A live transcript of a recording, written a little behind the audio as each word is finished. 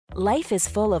Life is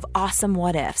full of awesome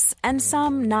what-ifs, and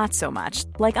some not so much,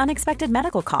 like unexpected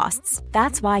medical costs.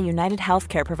 That's why United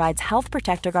Healthcare provides Health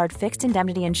Protector Guard fixed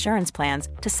indemnity insurance plans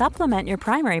to supplement your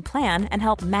primary plan and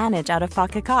help manage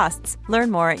out-of-pocket costs.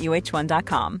 Learn more at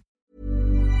uh1.com.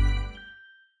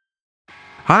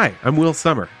 Hi, I'm Will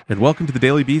Summer, and welcome to the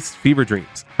Daily Beast's Fever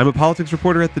Dreams. I'm a politics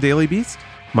reporter at the Daily Beast.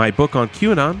 My book on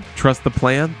QAnon, Trust the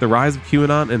Plan, The Rise of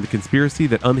QAnon and the Conspiracy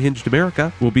That Unhinged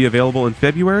America, will be available in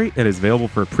February and is available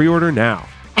for pre-order now.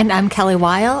 And I'm Kelly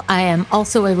Weil. I am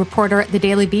also a reporter at the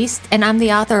Daily Beast, and I'm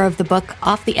the author of the book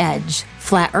Off the Edge,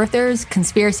 Flat Earthers,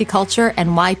 Conspiracy Culture,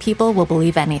 and Why People Will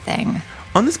Believe Anything.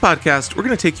 On this podcast, we're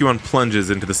going to take you on plunges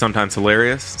into the sometimes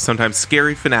hilarious, sometimes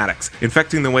scary fanatics,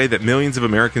 infecting the way that millions of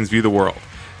Americans view the world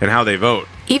and how they vote.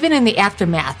 Even in the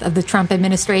aftermath of the Trump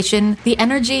administration, the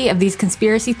energy of these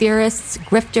conspiracy theorists,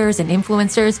 grifters, and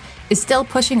influencers is still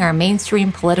pushing our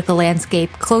mainstream political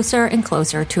landscape closer and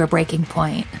closer to a breaking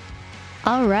point.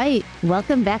 All right,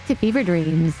 welcome back to Fever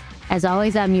Dreams. As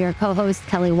always, I'm your co-host,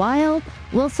 Kelly Weil.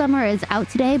 Will Summer is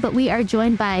out today, but we are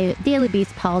joined by Daily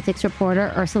Beast politics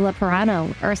reporter Ursula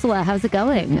Perano. Ursula, how's it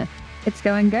going? It's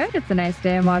going good. It's a nice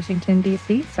day in Washington,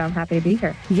 D.C., so I'm happy to be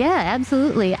here. Yeah,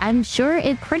 absolutely. I'm sure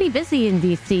it's pretty busy in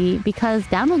D.C. because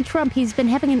Donald Trump, he's been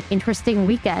having an interesting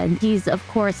weekend. He's, of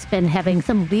course, been having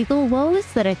some legal woes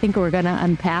that I think we're going to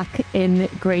unpack in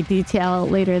great detail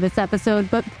later this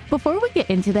episode. But before we get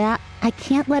into that, I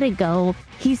can't let it go.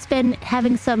 He's been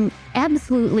having some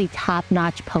absolutely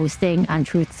top-notch posting on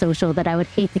Truth Social that I would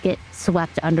hate to get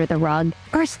swept under the rug.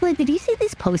 Ursula, did you see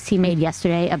these posts he made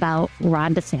yesterday about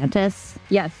Ron DeSantis?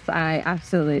 Yes, I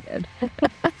absolutely did.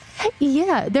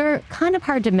 Yeah, they're kind of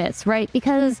hard to miss, right?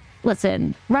 Because,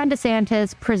 listen, Ron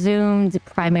DeSantis, presumed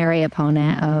primary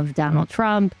opponent of Donald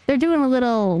Trump, they're doing a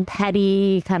little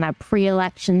petty kind of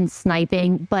pre-election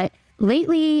sniping, but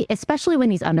lately, especially when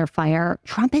he's under fire,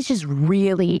 Trump is just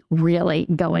really, really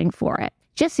going for it.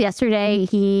 Just yesterday,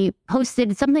 he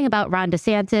posted something about Ron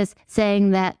DeSantis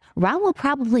saying that Ron will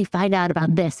probably find out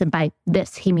about this, and by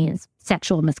this, he means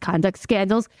sexual misconduct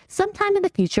scandals, sometime in the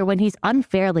future when he's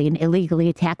unfairly and illegally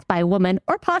attacked by a woman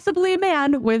or possibly a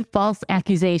man with false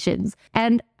accusations.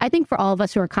 And I think for all of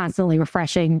us who are constantly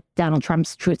refreshing Donald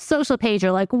Trump's Truth Social page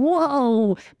are like,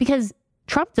 whoa, because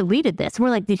Trump deleted this. We're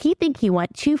like, did he think he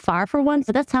went too far for once?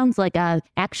 So that sounds like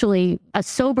actually a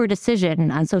sober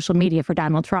decision on social media for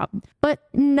Donald Trump. But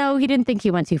no, he didn't think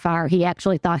he went too far. He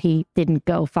actually thought he didn't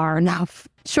go far enough.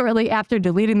 Shortly after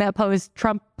deleting that post,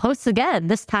 Trump posts again,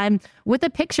 this time with a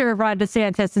picture of Ron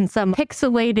DeSantis and some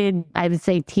pixelated, I would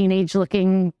say,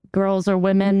 teenage-looking girls or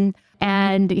women.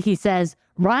 And he says,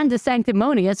 Ron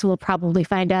DeSanctimonious will probably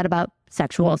find out about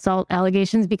sexual assault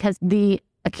allegations because the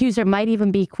accuser might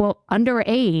even be, quote,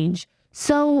 underage.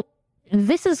 So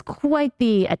this is quite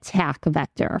the attack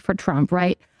vector for Trump,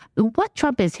 right? What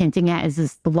Trump is hinting at is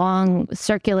this long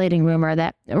circulating rumor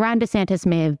that Ron DeSantis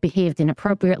may have behaved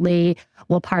inappropriately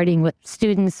while partying with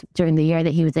students during the year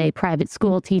that he was a private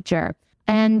school teacher.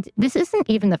 And this isn't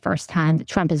even the first time that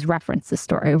Trump has referenced the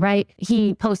story, right?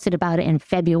 He posted about it in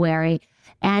February,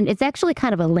 and it's actually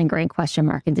kind of a lingering question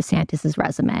mark in DeSantis's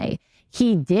resume.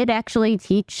 He did actually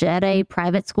teach at a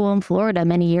private school in Florida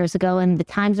many years ago, and the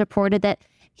Times reported that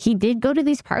he did go to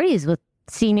these parties with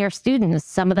senior students.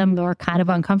 Some of them were kind of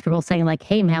uncomfortable saying like,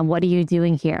 hey, man, what are you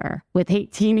doing here with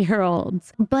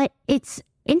 18-year-olds? But it's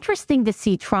interesting to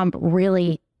see Trump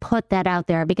really put that out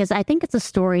there because I think it's a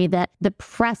story that the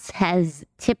press has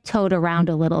tiptoed around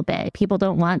a little bit. People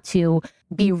don't want to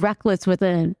be reckless with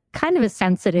a kind of a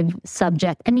sensitive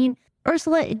subject. I mean,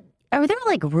 Ursula, are there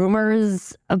like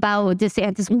rumors about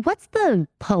DeSantis? What's the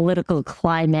political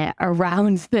climate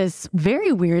around this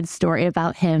very weird story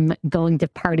about him going to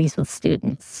parties with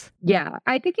students? Yeah,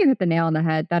 I think you hit the nail on the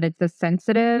head that it's a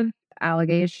sensitive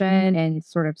allegation and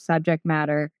sort of subject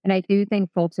matter. And I do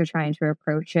think folks are trying to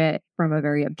approach it from a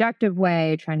very objective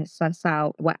way, trying to suss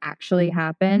out what actually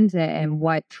happened and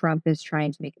what Trump is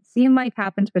trying to make it seem like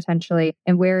happened potentially,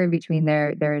 and where in between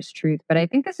there is truth. But I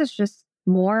think this is just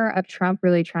more of Trump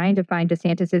really trying to find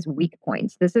DeSantis's weak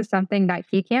points. This is something that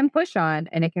he can push on,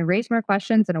 and it can raise more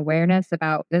questions and awareness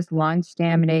about this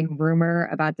long-standing rumor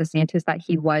about DeSantis that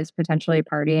he was potentially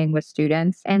partying with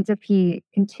students. And if he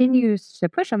continues to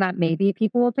push on that, maybe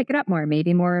people will pick it up more.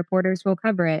 Maybe more reporters will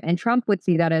cover it. And Trump would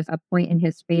see that as a point in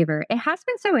his favor. It has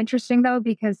been so interesting, though,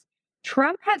 because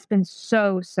Trump has been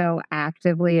so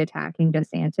actively attacking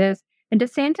DeSantis. And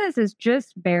DeSantis is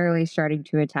just barely starting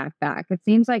to attack back. It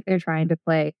seems like they're trying to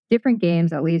play different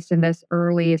games, at least in this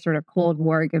early sort of Cold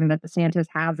War, given that DeSantis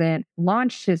hasn't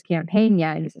launched his campaign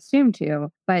yet and is assumed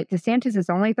to. But DeSantis is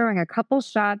only throwing a couple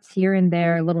shots here and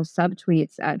there, little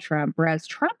subtweets at Trump, whereas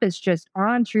Trump is just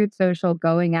on Truth Social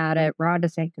going at it, raw to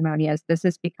sanctimonious. This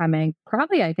is becoming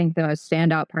probably, I think, the most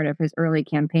standout part of his early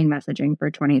campaign messaging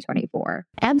for 2024.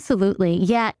 Absolutely.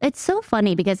 Yeah, it's so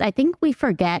funny because I think we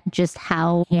forget just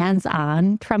how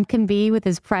hands-on Trump can be with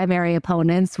his primary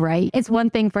opponents, right? It's one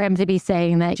thing for him to be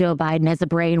saying that Joe Biden has a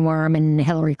brain worm and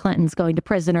Hillary Clinton's going to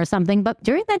prison or something, but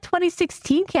during that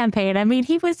 2016 campaign, I mean,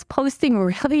 he was posting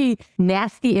really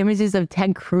nasty images of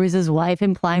Ted Cruz's wife,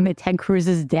 implying that Ted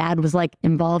Cruz's dad was like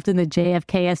involved in the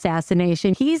JFK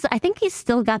assassination. I think he's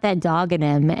still got that dog in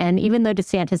him. And even though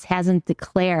DeSantis hasn't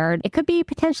declared, it could be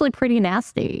potentially pretty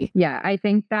nasty. Yeah, I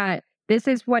think that this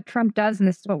is what Trump does, and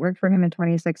this is what worked for him in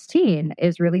 2016,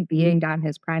 is really beating down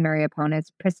his primary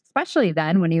opponents, especially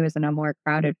then when he was in a more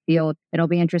crowded field. It'll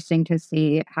be interesting to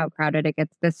see how crowded it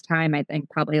gets this time. I think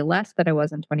probably less than it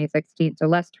was in 2016, so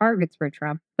less targets for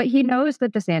Trump. But he knows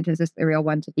that DeSantis is the real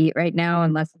one to beat right now,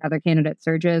 unless another candidate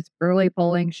surges. Early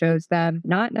polling shows them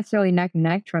not necessarily neck and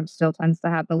neck. Trump still tends to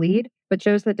have the lead, but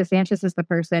shows that DeSantis is the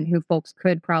person who folks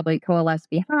could probably coalesce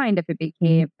behind if it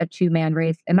became a two-man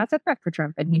race. And that's a threat for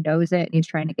Trump, and he knows it, and he's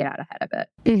trying to get out ahead of it.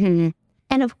 Mm-hmm.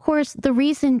 And of course, the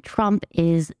reason Trump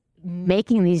is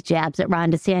making these jabs at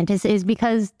Ron DeSantis is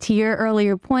because, to your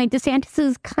earlier point, DeSantis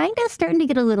is kind of starting to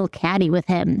get a little catty with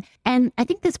him. And I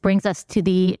think this brings us to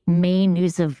the main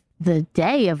news of the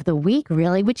day, of the week,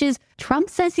 really, which is Trump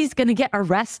says he's going to get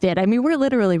arrested. I mean, we're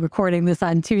literally recording this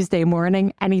on Tuesday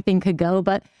morning. Anything could go.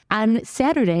 But on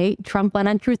Saturday, Trump went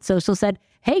on Truth Social, said,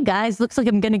 hey guys, looks like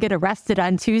I'm going to get arrested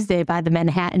on Tuesday by the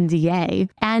Manhattan DA.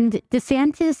 And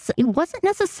DeSantis wasn't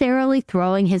necessarily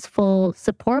throwing his full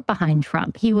support behind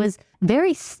Trump. He was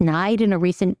very snide in a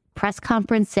recent press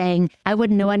conference saying, I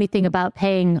wouldn't know anything about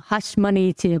paying hush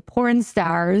money to porn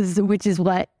stars, which is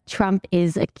what Trump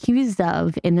is accused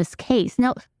of in this case.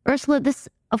 Now, Ursula, this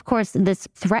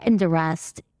threatened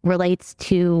arrest relates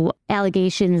to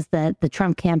allegations that the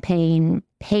Trump campaign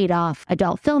paid off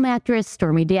adult film actress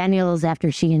Stormy Daniels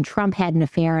after she and Trump had an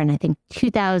affair in, I think,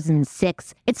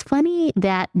 2006. It's funny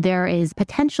that there is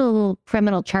potential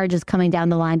criminal charges coming down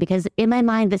the line because in my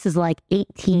mind, this is like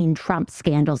 18 Trump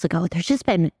scandals ago. There's just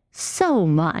been so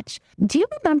much. Do you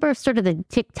remember sort of the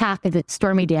TikTok of the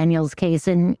Stormy Daniels case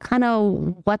and kind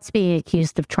of what's being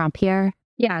accused of Trump here?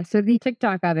 Yeah, so the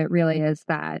TikTok of it really is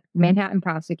that Manhattan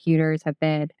prosecutors have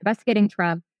been investigating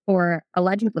Trump for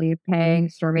allegedly paying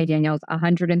Stormy Daniels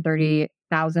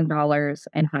 $130,000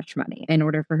 in hush money in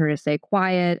order for her to stay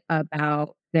quiet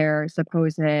about their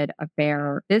supposed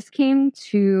affair. This came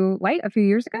to light a few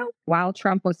years ago while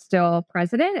Trump was still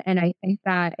president. And I think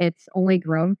that it's only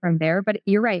grown from there. But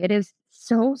you're right. It is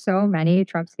so many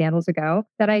Trump scandals ago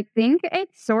that I think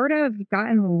it's sort of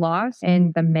gotten lost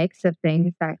in the mix of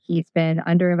things that he's been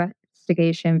under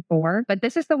investigation for. But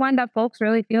this is the one that folks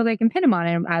really feel they can pin him on.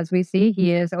 And as we see,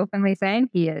 he is openly saying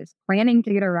he is planning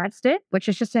to get arrested, which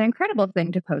is just an incredible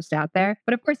thing to post out there.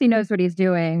 But of course, he knows what he's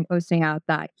doing, posting out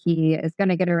that he is going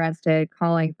to get arrested,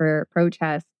 calling for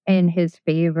protests in his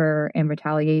favor in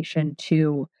retaliation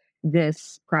to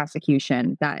this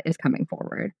prosecution that is coming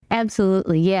forward.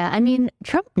 Absolutely. Yeah. I mean,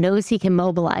 Trump knows he can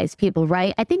mobilize people,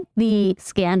 right? I think the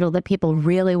scandal that people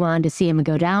really wanted to see him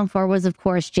go down for was, of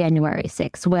course, January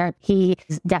 6th, where he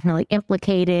is definitely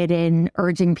implicated in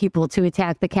urging people to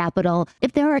attack the Capitol.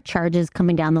 If there are charges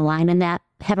coming down the line in that,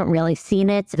 haven't really seen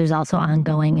it. There's also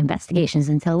ongoing investigations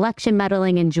into election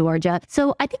meddling in Georgia.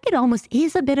 So I think it almost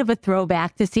is a bit of a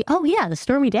throwback to see, oh yeah, the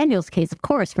Stormy Daniels case, of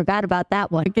course, forgot about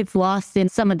that one. It gets lost in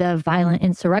some of the violent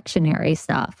insurrectionary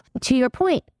stuff. To your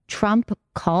point, Trump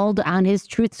called on his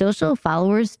Truth Social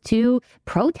followers to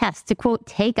protest, to quote,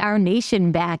 take our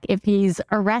nation back if he's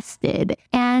arrested.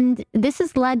 And this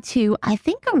has led to, I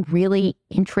think, a really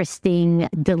interesting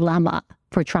dilemma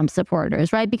for Trump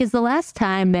supporters, right? Because the last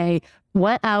time they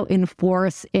went out in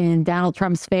force in Donald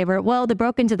Trump's favor, well, they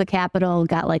broke into the Capitol,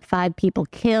 got like 5 people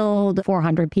killed,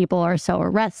 400 people or so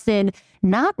arrested.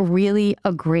 Not really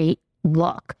a great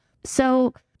look.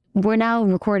 So we're now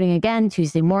recording again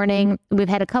Tuesday morning. We've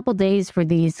had a couple days for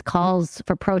these calls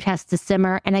for protests to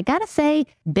simmer. And I gotta say,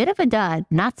 bit of a dud,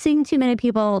 not seeing too many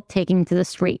people taking to the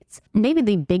streets. Maybe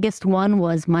the biggest one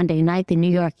was Monday night. The New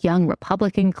York Young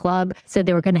Republican Club said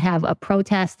they were going to have a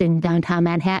protest in downtown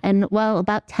Manhattan. Well,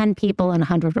 about 10 people and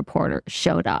 100 reporters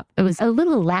showed up. It was a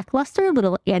little lackluster, a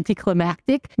little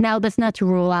anticlimactic. Now, that's not to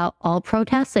rule out all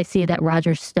protests. I see that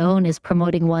Roger Stone is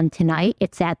promoting one tonight.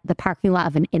 It's at the parking lot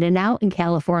of an In-N-Out in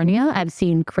California. I've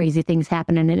seen crazy things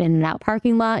happen in an In-N-Out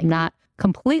parking lot. I'm not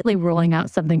completely ruling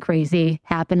out something crazy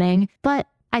happening, but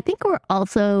I think we're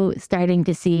also starting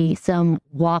to see some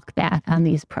walk back on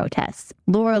these protests.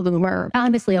 Laura Loomer,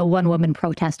 honestly a one-woman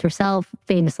protest herself,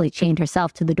 famously chained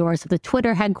herself to the doors of the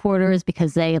Twitter headquarters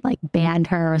because they banned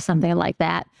her or something like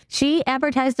that. She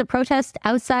advertised a protest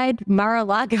outside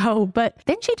Mar-a-Lago, but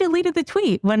then she deleted the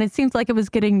tweet when it seems like it was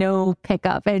getting no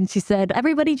pickup. And she said,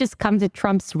 everybody just come to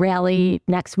Trump's rally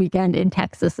next weekend in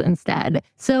Texas instead.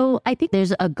 So I think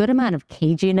there's a good amount of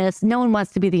caginess. No one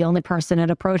wants to be the only person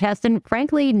at a protest. And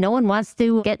frankly, no one wants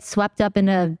to get swept up in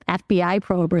a FBI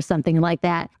probe or something like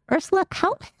that. Ursula,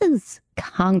 how has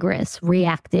Congress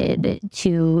reacted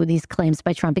to these claims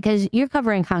by Trump? Because you're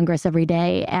covering Congress every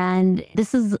day, and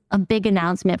this is a big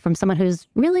announcement from someone who's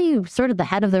really sort of the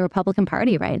head of the Republican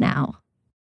Party right now.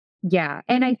 Yeah.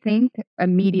 And I think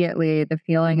immediately the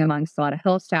feeling amongst a lot of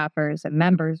Hill staffers and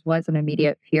members was an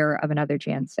immediate fear of another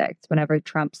Jan 6. Whenever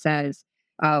Trump says,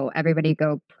 oh, everybody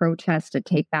go protest to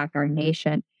take back our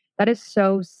nation. That is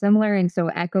so similar and so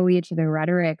echoey to the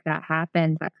rhetoric that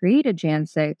happened that created Jan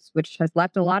 6, which has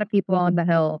left a lot of people on the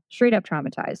Hill straight up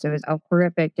traumatized. It was a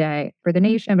horrific day for the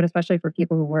nation, but especially for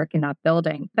people who work in that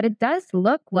building. But it does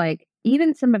look like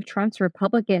even some of Trump's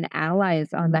Republican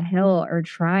allies on the Hill are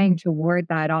trying to ward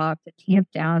that off, to tamp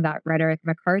down that rhetoric.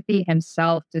 McCarthy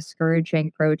himself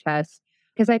discouraging protests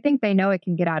because I think they know it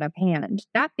can get out of hand.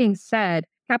 That being said,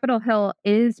 Capitol Hill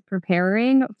is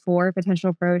preparing for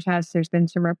potential protests. There's been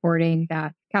some reporting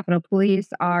that Capitol Police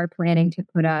are planning to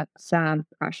put up some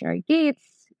precautionary gates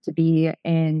to be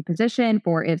in position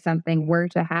for if something were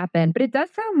to happen. But it does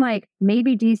sound like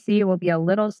maybe DC will be a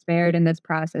little spared in this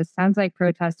process. Sounds like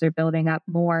protests are building up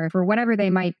more for whatever they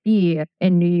might be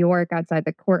in New York outside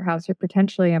the courthouse or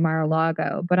potentially in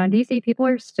Mar-a-Lago. But on DC, people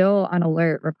are still on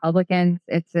alert. Republicans,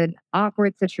 it's an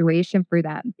awkward situation for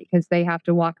them because they have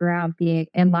to walk around being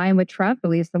in line with Trump, at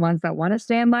least the ones that want to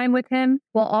stay in line with him,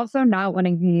 while also not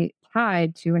wanting to be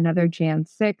tied to another Jan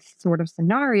 6 sort of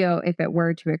scenario if it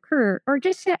were to occur, or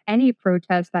just to any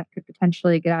protest that could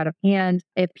potentially get out of hand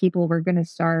if people were going to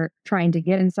start trying to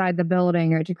get inside the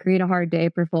building or to create a hard day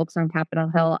for folks on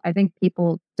Capitol Hill. I think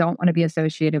people don't want to be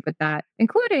associated with that,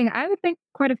 including, I would think,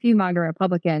 quite a few MAGA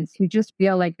Republicans who just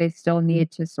feel like they still need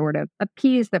to sort of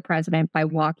appease the president by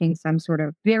walking some sort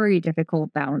of very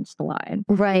difficult balanced line.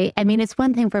 Right. I mean, it's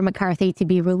one thing for McCarthy to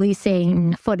be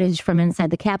releasing footage from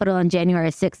inside the Capitol on January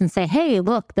 6th and say, hey,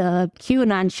 look, the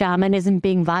QAnon shaman isn't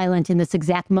being violent in this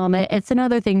exact moment. It's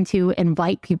another thing to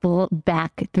invite people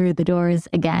back through the doors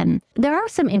again. There are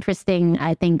some interesting,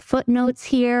 I think, footnotes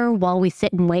here while we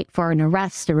sit and wait for an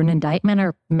arrest or an indictment,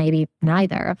 or maybe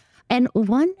neither. And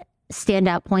one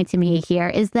standout point to me here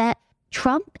is that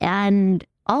Trump and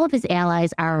all of his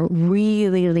allies are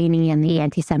really leaning in the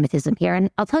anti-Semitism here. And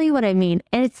I'll tell you what I mean.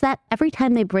 And it's that every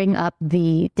time they bring up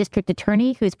the district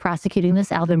attorney who's prosecuting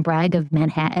this, Alvin Bragg of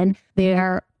Manhattan,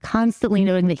 they're constantly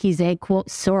noting that he's a, quote,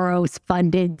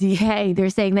 Soros-funded DA. They're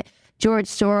saying that George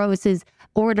Soros is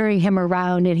ordering him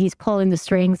around and he's pulling the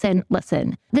strings. And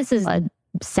listen, this is a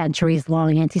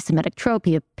centuries-long anti-Semitic trope.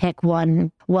 You pick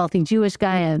one wealthy Jewish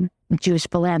guy, a Jewish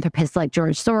philanthropist like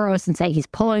George Soros, and say he's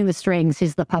pulling the strings,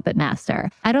 he's the puppet master.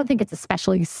 I don't think it's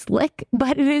especially slick,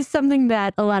 but it is something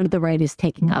that a lot of the right is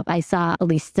taking up. I saw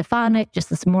Elise Stefanik just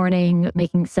this morning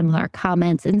making similar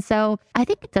comments. And so I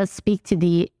think it does speak to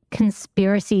the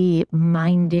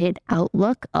conspiracy-minded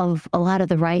outlook of a lot of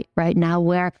the right now,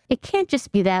 where it can't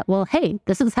just be that, well, hey,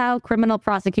 this is how criminal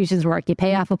prosecutions work. You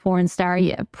pay off a porn star,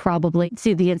 you probably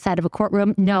see the inside of a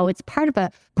courtroom. No, it's part of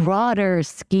a broader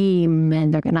scheme,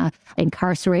 and they're going to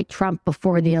incarcerate Trump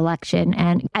before the election.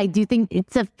 And I do think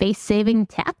it's a face-saving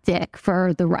tactic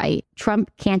for the right.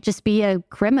 Trump can't just be a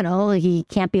criminal. He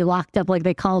can't be locked up like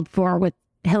they called for with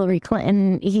Hillary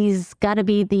Clinton. He's got to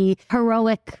be the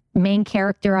heroic main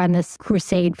character on this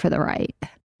crusade for the right.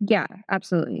 Yeah,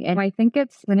 absolutely. And I think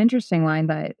it's an interesting line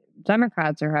that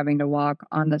Democrats are having to walk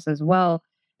on this as well,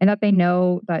 and that they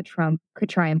know that Trump could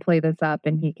try and play this up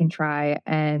and he can try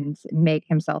and make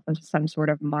himself into some sort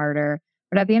of martyr.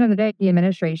 But at the end of the day, the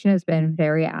administration has been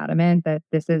very adamant that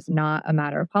this is not a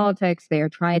matter of politics. They are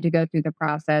trying to go through the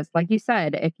process. Like you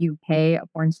said, if you pay a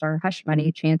porn star hush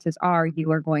money, chances are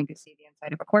you are going to see the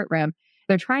inside of a courtroom.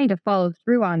 They're trying to follow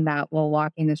through on that while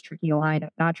walking this tricky line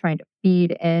of not trying to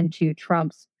feed into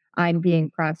Trump's I'm being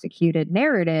prosecuted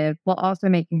narrative, while also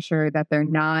making sure that they're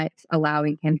not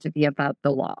allowing him to be above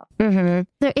the law. Mm-hmm.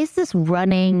 There is this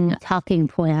running talking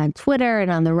point on Twitter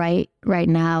and on the right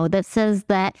now that says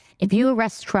that if you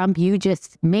arrest Trump, you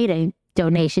just made a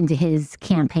donation to his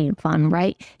campaign fund,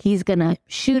 right? He's going to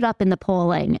shoot up in the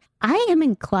polling. I am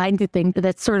inclined to think that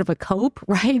that's sort of a cope,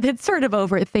 right? That's sort of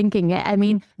overthinking it. I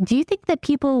mean, do you think that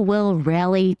people will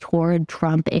rally toward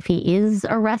Trump if he is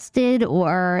arrested?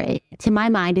 Or to my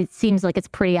mind, it seems like it's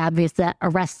pretty obvious that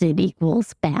arrested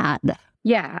equals bad.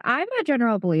 Yeah, I'm a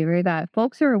general believer that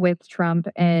folks who are with Trump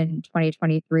in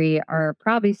 2023 are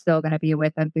probably still going to be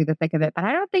with him through the thick of it. But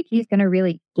I don't think he's going to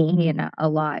really gain a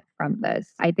lot from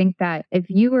this. I think that if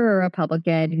you were a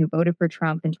Republican who voted for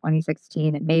Trump in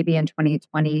 2016 and maybe in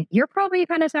 2020, you're probably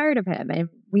kind of tired of him. And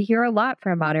we hear a lot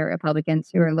from moderate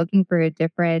Republicans who are looking for a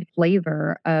different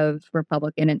flavor of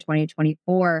Republican in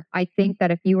 2024. I think that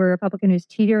if you were a Republican who's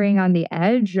teetering on the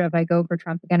edge of I go for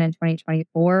Trump again in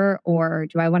 2024, or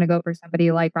do I want to go for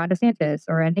somebody like Ron DeSantis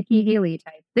or a Nikki Haley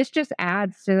type, this just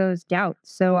adds to those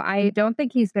doubts. So I don't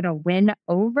think he's going to win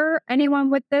over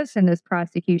anyone with this in this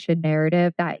prosecution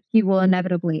narrative that he will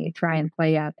inevitably try and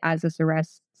play out as this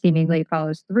arrest seemingly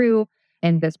follows through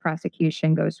and this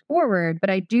prosecution goes forward. But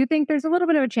I do think there's a little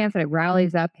bit of a chance that it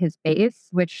rallies up his base,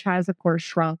 which has, of course,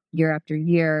 shrunk year after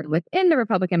year within the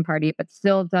Republican Party, but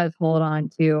still does hold on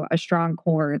to a strong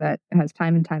core that has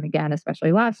time and time again,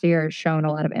 especially last year, shown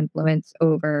a lot of influence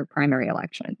over primary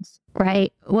elections.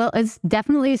 Right. Well, it's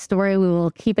definitely a story we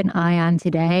will keep an eye on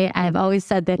today. I've always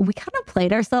said that we kind of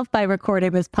played ourselves by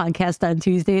recording this podcast on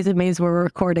Tuesdays. It means we're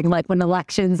recording like when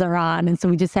elections are on. And so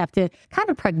we just have to kind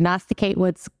of prognosticate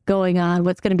what's going on,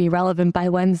 what's going to be relevant by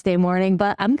Wednesday morning.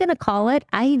 But I'm going to call it.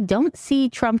 I don't see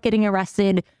Trump getting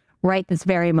arrested right this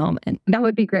very moment. That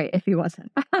would be great if he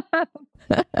wasn't.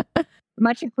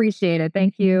 Much appreciated.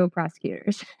 Thank you,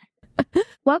 prosecutors.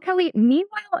 Well, Kelly,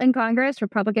 meanwhile in Congress,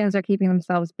 Republicans are keeping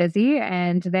themselves busy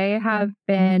and they have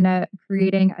been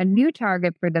creating a new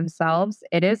target for themselves.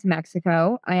 It is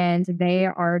Mexico, and they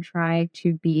are trying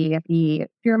to be the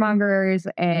fearmongers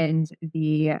and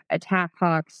the attack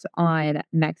hawks on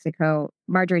Mexico.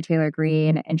 Marjorie Taylor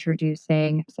Greene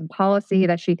introducing some policy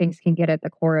that she thinks can get at the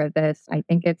core of this. I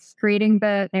think it's creating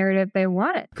the narrative they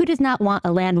want. Who does not want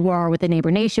a land war with a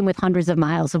neighbor nation with hundreds of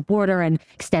miles of border and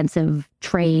extensive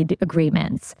trade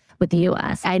agreements with the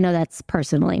U.S.? I know that's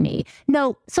personally me.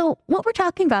 No, so what we're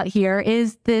talking about here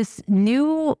is this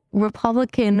new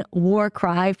Republican war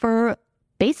cry for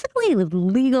basically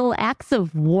legal acts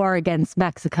of war against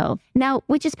Mexico. Now,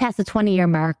 we just passed the 20-year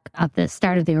mark of the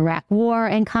start of the Iraq War,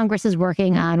 and Congress is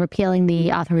working on repealing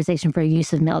the authorization for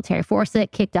use of military force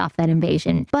that kicked off that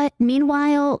invasion. But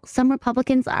meanwhile, some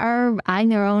Republicans are eyeing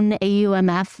their own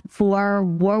AUMF for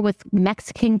war with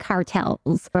Mexican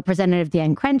cartels. Representative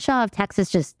Dan Crenshaw of Texas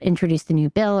just introduced a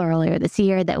new bill earlier this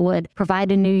year that would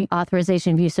provide a new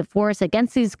authorization of use of force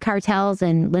against these cartels,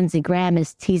 and Lindsey Graham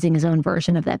is teasing his own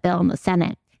version of that bill in the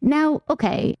Senate. Now,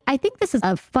 okay, I think this is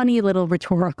a funny little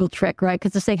rhetorical trick, right?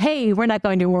 Because they're saying, hey, we're not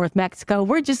going to war with Mexico.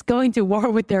 We're just going to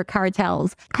war with their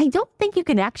cartels. I don't think you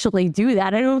can actually do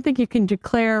that. I don't think you can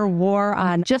declare war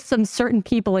on just some certain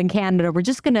people in Canada. We're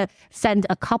just going to send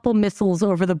a couple missiles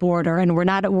over the border, and we're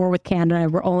not at war with Canada.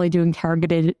 We're only doing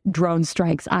targeted drone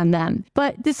strikes on them.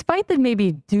 But despite the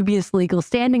maybe dubious legal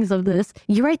standings of this,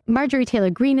 you're right, Marjorie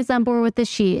Taylor Greene is on board with this.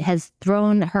 She has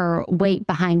thrown her weight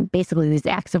behind basically these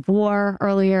acts of war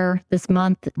earlier this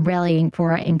month, rallying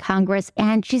for it in Congress.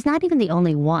 And she's not even the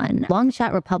only one.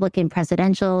 Long-shot Republican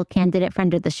presidential candidate,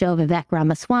 friend of the show, Vivek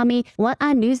Ramaswamy, went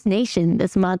on News Nation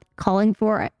this month calling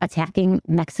for attacking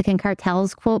Mexican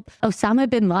cartels, quote, Osama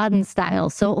bin Laden style,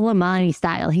 Soleimani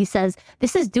style. He says,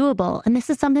 this is doable, and this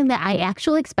is something that I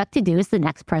actually expect to do as the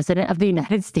next president of the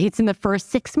United States in the first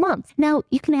 6 months. Now,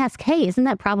 you can ask, hey, isn't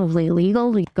that probably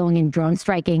illegal, going and drone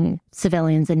striking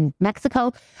civilians in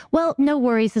Mexico? Well, no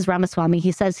worries, says Ramaswamy.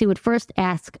 He says he would first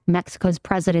ask Mexico's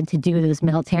president to do those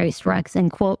military strikes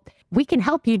and, quote, we can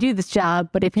help you do this job,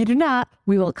 but if you do not,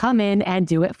 we will come in and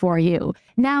do it for you.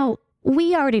 Now,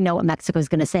 we already know what Mexico is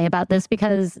going to say about this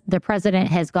because the president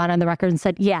has gone on the record and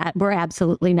said, yeah, we're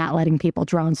absolutely not letting people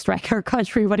drone strike our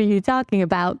country. What are you talking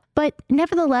about? But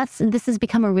nevertheless, this has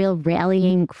become a real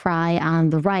rallying cry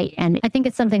on the right. And I think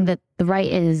it's something that the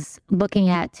right is looking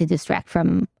at to distract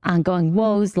from ongoing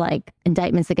woes like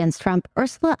indictments against Trump.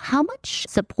 Ursula, how much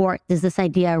support does this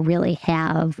idea really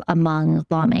have among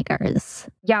lawmakers?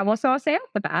 Yeah, well, so I'll say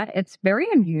off the bat, it's very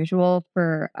unusual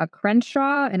for a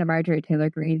Crenshaw and a Marjorie Taylor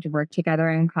Greene to work together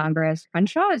in Congress.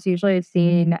 Crenshaw is usually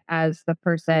seen as the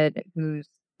person who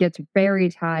gets very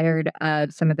tired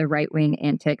of some of the right-wing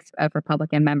antics of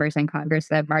Republican members in Congress.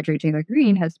 That Marjorie Taylor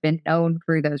Greene has been known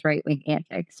for those right-wing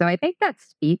antics. So I think that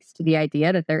speaks to the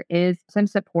idea that there is some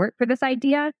support for this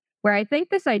idea. Where I think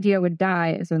this idea would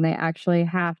die is when they actually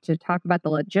have to talk about the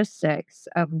logistics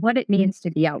of what it means to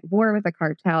be at war with a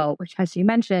cartel, which, as you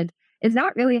mentioned, is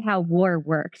not really how war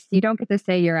works. You don't get to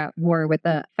say you're at war with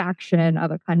a faction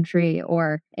of a country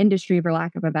or industry, for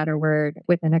lack of a better word,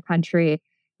 within a country.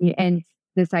 And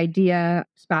this idea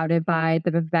spouted by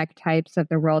the Vivek types of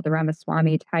the world, the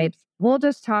Ramaswamy types, we'll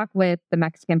just talk with the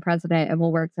Mexican president and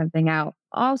we'll work something out.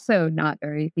 Also not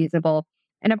very feasible.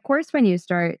 And of course, when you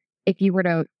start, if you were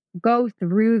to go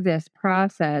through this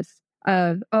process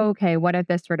of, okay, what if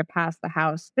this were to pass the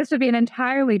House? This would be an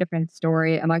entirely different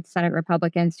story amongst Senate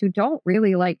Republicans who don't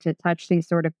really like to touch these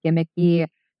sort of gimmicky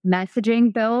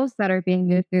messaging bills that are being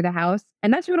moved through the House.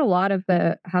 And that's what a lot of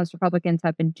the House Republicans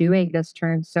have been doing this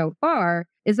term so far,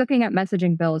 is looking at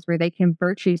messaging bills where they can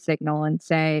virtue signal and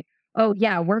say, oh,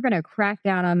 yeah, we're going to crack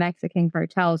down on Mexican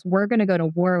cartels. We're going to go to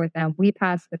war with them. We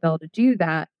passed the bill to do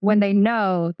that, when they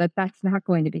know that that's not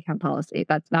going to become policy.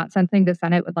 That's not something the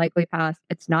Senate would likely pass.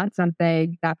 It's not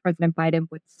something that President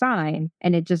Biden would sign.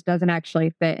 And it just doesn't actually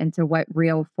fit into what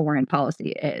real foreign policy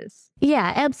is.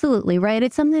 Yeah, absolutely. Right.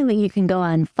 It's something that you can go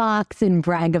on Fox and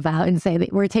brag about and say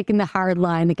that we're taking the hard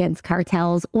line against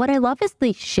cartels. What I love is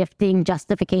the shifting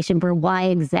justification for why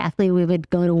exactly we would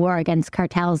go to war against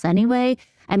cartels anyway.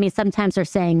 I mean, sometimes they're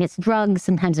saying it's drugs.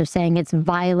 Sometimes they're saying it's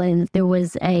violence. There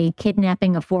was a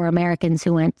kidnapping of 4 Americans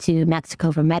who went to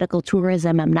Mexico for medical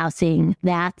tourism. I'm now seeing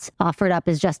that offered up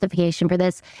as justification for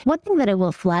this. One thing that I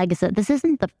will flag is that this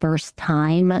isn't the first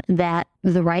time that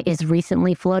the right has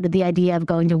recently floated the idea of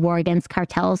going to war against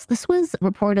cartels. This was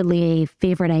reportedly a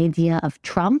favorite idea of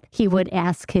Trump. He would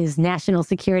ask his national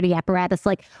security apparatus,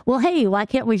 like, well, hey, why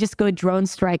can't we just go drone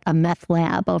strike a meth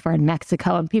lab over in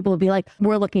Mexico? And people would be like,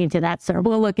 we're looking into that, sir.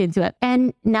 We'll look into it.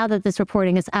 And now that this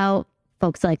reporting is out,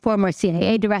 folks like former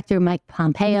CIA Director Mike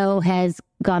Pompeo has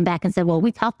gone back and said, well,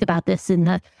 we talked about this in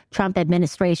the Trump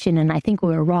administration, and I think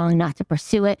we were wrong not to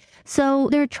pursue it. So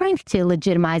they're trying to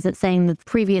legitimize it, saying that the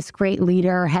previous great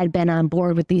leader had been on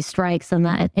board with these strikes and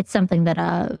that it's something that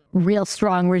a real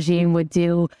strong regime would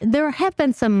do. There have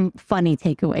been some funny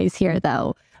takeaways here,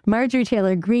 though. Marjorie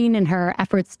Taylor Greene, in her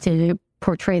efforts to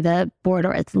portray the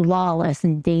border as lawless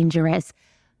and dangerous,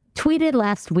 tweeted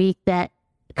last week that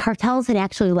cartels had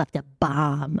actually left a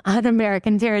bomb on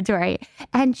American territory.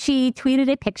 And she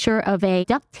tweeted a picture of a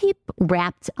duct tape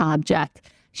wrapped object.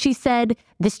 She said,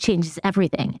 this changes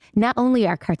everything. Not only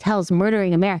are cartels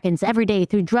murdering Americans every day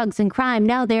through drugs and crime,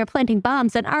 now they are planting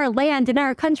bombs on our land and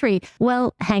our country.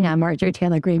 Well, hang on, Marjorie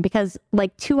Taylor Greene, because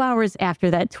like 2 hours after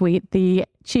that tweet, the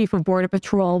chief of Border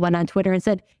Patrol went on Twitter and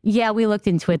said, yeah, we looked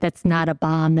into it. That's not a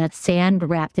bomb. That's sand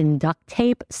wrapped in duct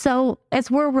tape. So as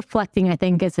we're reflecting, I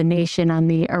think, as a nation on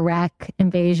the Iraq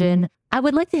invasion, I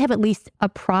would like to have at least a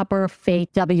proper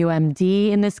fake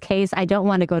WMD in this case. I don't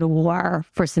want to go to war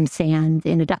for some sand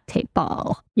in a duct tape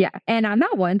ball. Yeah. And I'm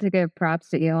not one to give props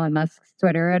to Elon Musk's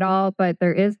Twitter at all, but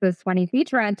there is this funny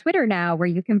feature on Twitter now where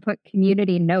you can put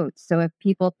community notes. So if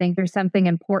people think there's something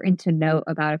important to note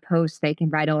about a post, they can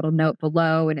write a little note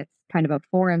below, and it's kind of a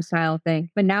forum style thing.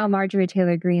 But now Marjorie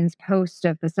Taylor Greene's post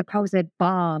of the supposed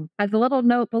bomb has a little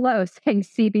note below saying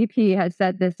CBP has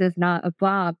said this is not a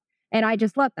bomb. And I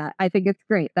just love that. I think it's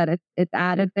great that it's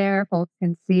added there. Folks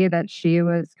can see that she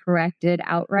was corrected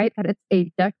outright, that it's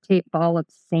a duct tape ball of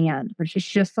sand, which is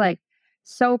just like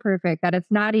so perfect that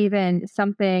it's not even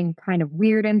something kind of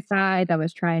weird inside that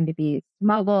was trying to be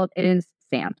smuggled. It is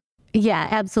sand. Yeah,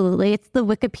 absolutely. It's the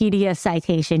Wikipedia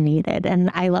citation needed. And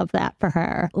I love that for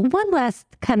her. One last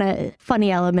kind of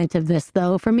funny element of this,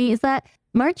 though, for me is that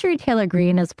Marjorie Taylor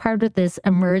Greene is part of this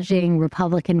emerging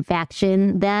Republican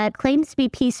faction that claims to be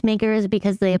peacemakers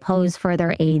because they oppose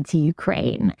further aid to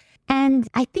Ukraine. And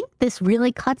I think this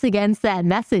really cuts against that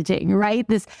messaging, right?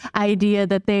 This idea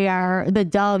that they are the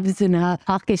doves in a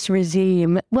hawkish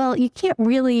regime. Well, you can't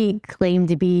really claim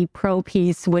to be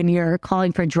pro-peace when you're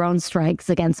calling for drone strikes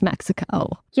against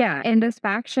Mexico. Yeah, and this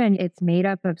faction, it's made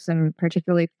up of some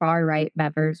particularly far-right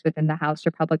members within the House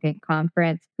Republican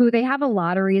Conference who they have a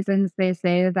lot of reasons. They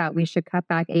say that we should cut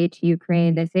back aid to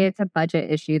Ukraine. They say it's a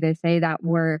budget issue. They say that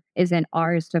war isn't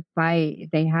ours to fight.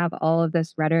 They have all of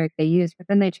this rhetoric they use, but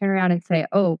then they turn around and say,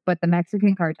 oh, but the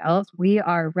Mexican cartels, we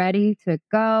are ready to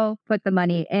go, put the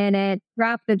money in it,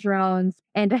 drop the drones.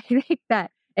 And I think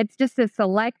that it's just a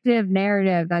selective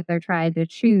narrative that they're trying to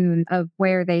choose of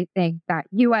where they think that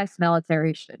U.S.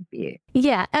 military should be.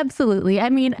 Yeah, absolutely. I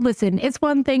mean, listen, it's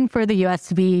one thing for the U.S.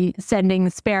 to be sending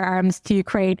spare arms to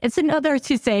Ukraine. It's another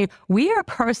to say, we are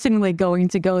personally going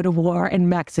to go to war in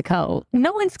Mexico.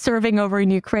 No one's serving over in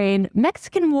Ukraine.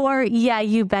 Mexican war, yeah,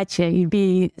 you betcha. You'd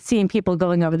be seeing people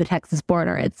going over the Texas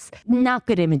border. It's not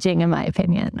good imaging, in my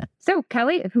opinion. So,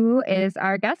 Kelly, who is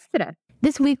our guest today?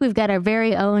 This week, we've got our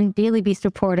very own Daily Beast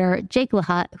reporter, Jake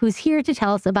Lahut, who's here to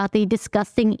tell us about the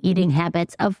disgusting eating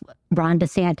habits of Ron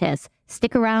DeSantis.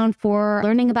 Stick around for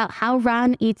learning about how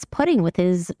Ron eats pudding with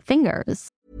his fingers.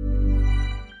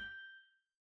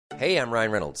 Hey, I'm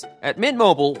Ryan Reynolds. At Mint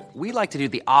Mobile, we like to do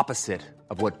the opposite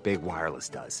of what Big Wireless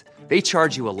does. They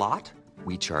charge you a lot.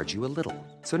 We charge you a little.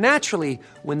 So naturally,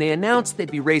 when they announced they'd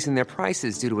be raising their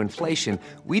prices due to inflation,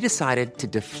 we decided to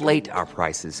deflate our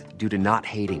prices due to not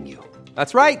hating you.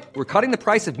 That's right. We're cutting the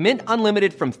price of Mint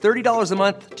Unlimited from $30 a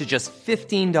month to just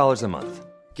 $15 a month.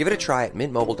 Give it a try at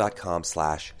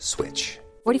mintmobile.com/switch.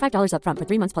 $45 up front for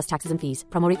 3 months plus taxes and fees.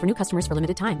 Promo rate for new customers for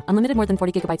limited time. Unlimited more than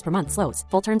 40 gigabytes per month. Slows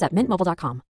full terms at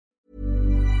mintmobile.com.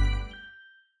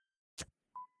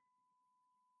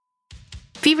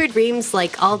 Fever Dreams,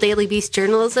 like all Daily Beast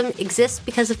journalism, exist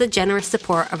because of the generous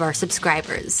support of our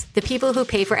subscribers, the people who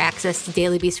pay for access to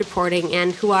Daily Beast reporting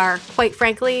and who are, quite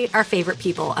frankly, our favorite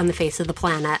people on the face of the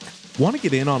planet. Want to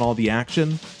get in on all the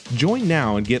action? Join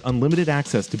now and get unlimited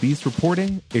access to Beast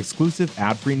reporting, exclusive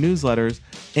ad-free newsletters,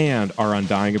 and our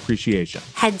undying appreciation.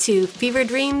 Head to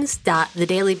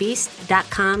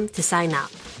feverdreams.thedailybeast.com to sign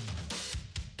up.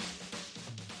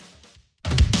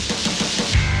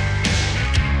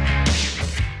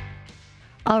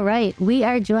 All right, we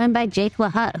are joined by Jake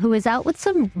Lahut, who is out with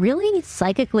some really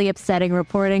psychically upsetting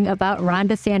reporting about Ron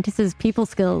DeSantis' people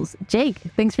skills. Jake,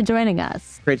 thanks for joining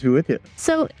us. Great to be with you.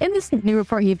 So in this new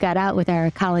report you've got out with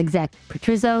our colleague Zach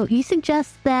Petruzzo, you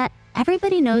suggest that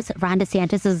everybody knows that Ron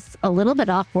DeSantis is a little bit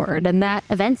awkward and that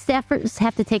event staffers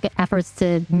have to take efforts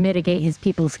to mitigate his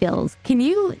people skills. Can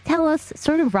you tell us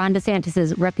sort of Ron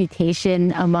DeSantis'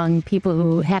 reputation among people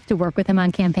who have to work with him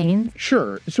on campaigns?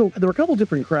 Sure. So there are a couple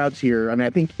different crowds here. I mean, I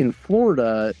think in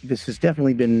Florida, this has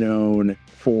definitely been known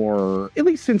for, at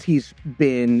least since he's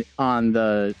been on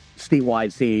the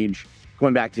statewide stage,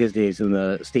 going back to his days in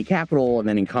the state capitol and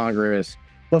then in Congress.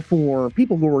 But for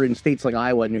people who are in states like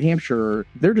Iowa and New Hampshire,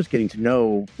 they're just getting to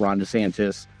know Ron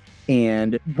DeSantis.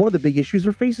 And one of the big issues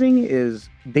they're facing is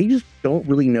they just don't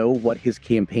really know what his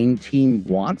campaign team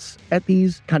wants at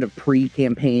these kind of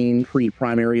pre-campaign,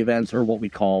 pre-primary events, or what we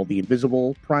call the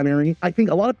invisible primary. I think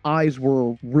a lot of eyes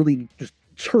were really just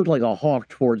turned like a hawk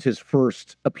towards his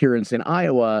first appearance in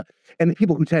Iowa. And the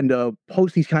people who tend to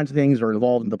post these kinds of things or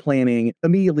involved in the planning,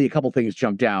 immediately a couple things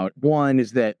jumped out. One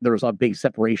is that there was a big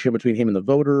separation between him and the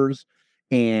voters.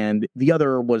 And the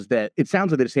other was that it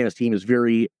sounds like the DeSantis team is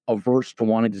very averse to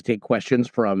wanting to take questions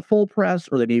from full press,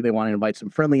 or that maybe they want to invite some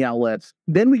friendly outlets.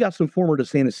 Then we got some former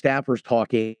DeSantis staffers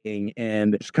talking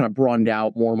and just kind of broadened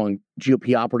out more among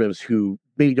GOP operatives who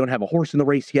maybe don't have a horse in the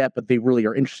race yet, but they really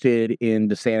are interested in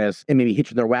DeSantis and maybe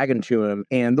hitching their wagon to him.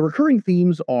 And the recurring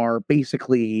themes are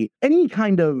basically any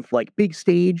kind of like big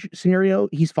stage scenario,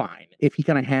 he's fine. If he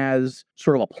kind of has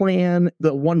sort of a plan,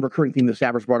 the one recurring theme the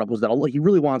staffers brought up was that he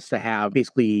really wants to have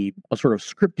basically a sort of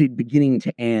scripted beginning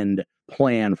to end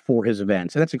plan for his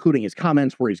events. And that's including his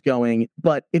comments, where he's going.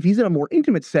 But if he's in a more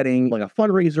intimate setting, like a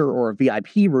fundraiser or a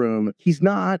VIP room, he's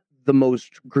not the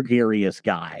most gregarious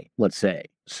guy, let's say.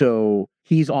 So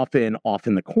he's often off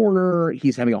in the corner.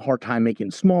 He's having a hard time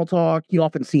making small talk. He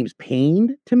often seems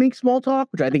pained to make small talk,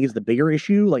 which I think is the bigger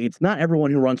issue. Like, it's not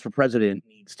everyone who runs for president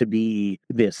needs to be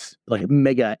this like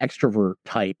mega extrovert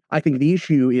type. I think the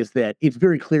issue is that it's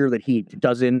very clear that he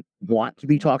doesn't want to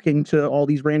be talking to all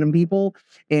these random people.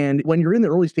 And when you're in the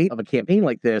early state of a campaign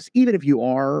like this, even if you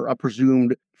are a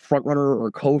presumed frontrunner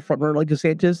or co-frontrunner like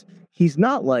DeSantis, he's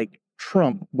not like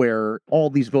Trump, where all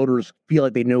these voters feel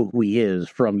like they know who he is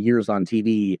from years on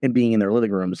TV and being in their living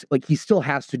rooms. Like, he still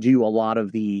has to do a lot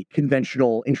of the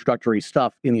conventional introductory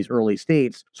stuff in these early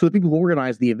states. So the people who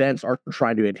organize the events are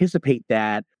trying to anticipate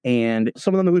that. And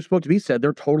some of them who spoke to me said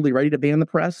they're totally ready to ban the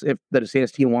press if the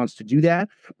DeSantis team wants to do that.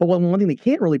 But one thing they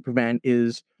can't really prevent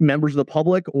is members of the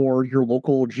public or your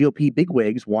local GOP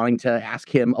bigwigs wanting to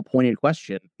ask him a pointed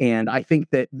question. And I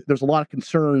think that there's a lot of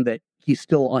concern that he's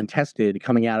still untested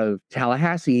coming out of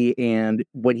Tallahassee. And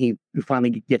when he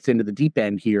finally gets into the deep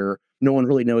end here, no one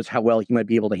really knows how well he might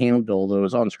be able to handle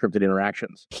those unscripted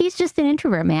interactions. He's just an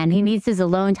introvert, man. He needs his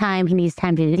alone time. He needs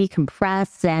time to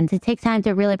decompress and to take time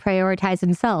to really prioritize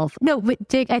himself. No, but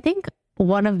Jake, I think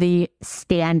one of the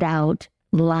standout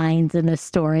lines in this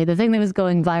story, the thing that was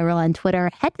going viral on Twitter,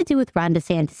 had to do with Ron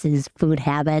DeSantis' food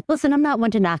habit. Listen, I'm not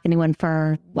one to knock anyone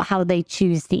for how they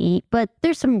choose to eat, but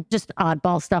there's some just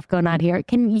oddball stuff going on here.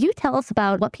 Can you tell us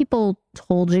about what people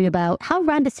told you about how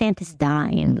Ron DeSantis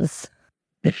dines?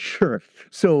 Sure.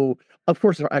 So, of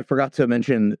course, I forgot to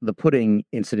mention the pudding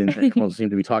incident that people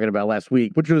seemed to be talking about last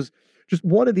week, which was just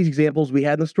one of these examples we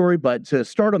had in the story, but to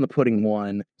start on the pudding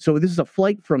one. So this is a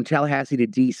flight from Tallahassee to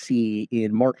DC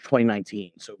in March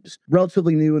 2019. So it's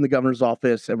relatively new in the governor's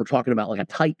office. And we're talking about like a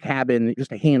tight cabin,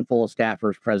 just a handful of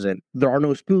staffers present. There are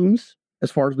no spoons,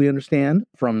 as far as we understand.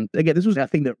 Again, this was a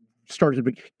thing that started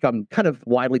to become kind of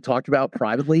widely talked about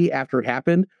privately after it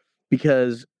happened,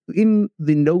 because in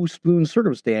the no spoon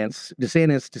circumstance,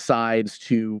 DeSantis decides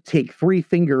to take 3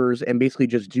 fingers and basically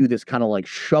just do this kind of like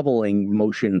shoveling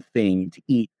motion thing to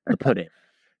eat the pudding.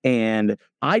 And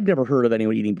I'd never heard of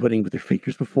anyone eating pudding with their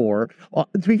fingers before.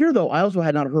 To be fair, though, I also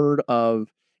had not heard of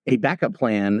a backup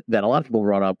plan that a lot of people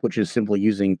brought up, which is simply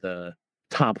using the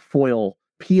top foil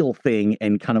peel thing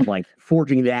and kind of like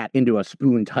forging that into a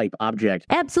spoon type object.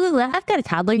 Absolutely. I've got a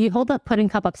toddler. You hold the pudding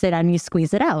cup upside down and you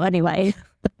squeeze it out anyway.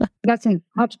 That's a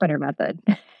much better method.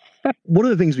 One of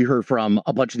the things we heard from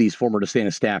a bunch of these former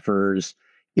DeSantis staffers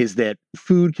is that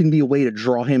food can be a way to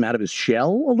draw him out of his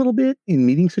shell a little bit in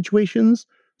meeting situations.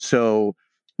 So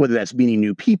whether that's meeting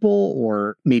new people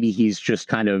or maybe he's just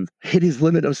kind of hit his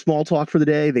limit of small talk for the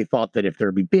day, they thought that if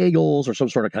there'd be bagels or some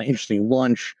sort of kind of interesting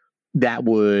lunch, that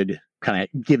would kind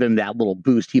of give him that little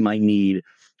boost he might need.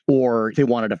 Or if they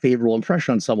wanted a favorable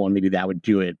impression on someone, maybe that would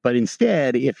do it. But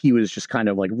instead, if he was just kind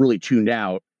of like really tuned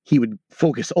out, he would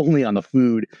focus only on the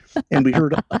food. And we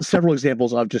heard several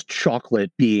examples of just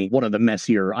chocolate being one of the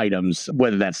messier items,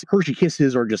 whether that's Hershey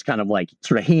Kisses or just kind of like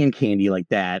sort of hand candy like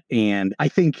that. And I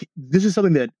think this is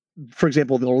something that, for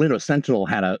example, the Orlando Sentinel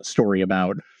had a story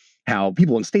about how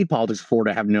people in state politics in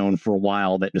Florida have known for a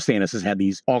while that DeSantis has had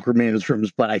these awkward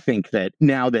mannerisms. But I think that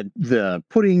now that the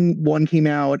pudding one came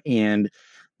out and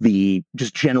the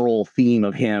just general theme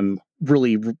of him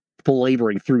really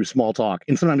belaboring through small talk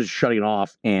and sometimes just shutting it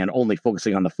off and only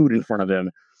focusing on the food in front of him,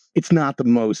 it's not the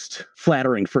most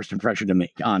flattering first impression to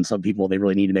make on some people they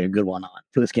really need to make a good one on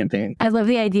for this campaign. I love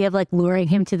the idea of like luring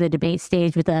him to the debate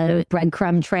stage with a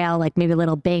breadcrumb trail, like maybe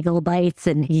little bagel bites,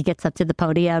 and he gets up to the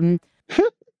podium.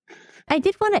 I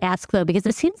did want to ask, though, because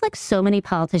it seems like so many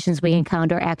politicians we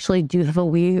encounter actually do have a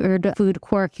weird food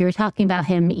quirk. You were talking about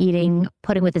him eating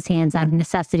pudding with his hands out of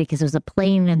necessity because it was a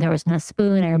plane and there was no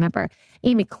spoon. I remember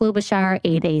Amy Klobuchar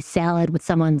ate a salad with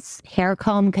someone's hair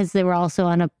comb because they were also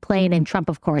on a plane. And Trump,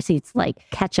 of course, eats like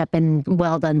ketchup and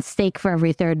well-done steak for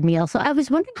every third meal. So I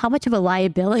was wondering how much of a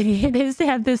liability it is to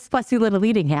have this fussy little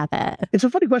eating habit. It's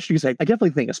a funny question because I definitely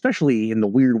think, especially in the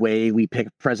weird way we pick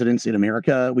presidents in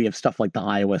America, we have stuff like the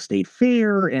Iowa State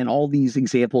Fair and all these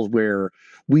examples where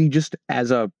we just, as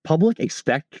a public,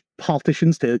 expect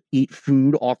politicians to eat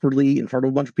food awkwardly in front of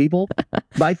a bunch of people.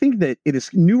 But I think that in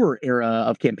this newer era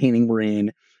of campaigning we're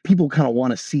in, people kind of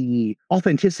want to see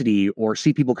authenticity or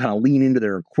see people kind of lean into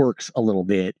their quirks a little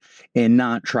bit and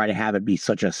not try to have it be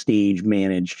such a stage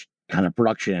managed kind of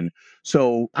production.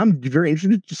 So I'm very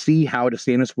interested to see how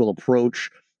DeSantis will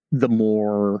approach the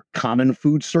more common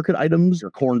food circuit items, or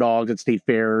corn dogs at state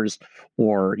fairs,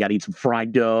 or you got to eat some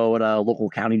fried dough at a local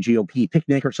county GOP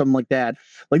picnic or something like that.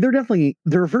 Like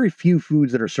there are very few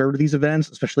foods that are served at these events,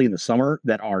 especially in the summer,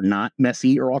 that are not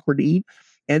messy or awkward to eat.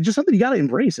 And it's just something you got to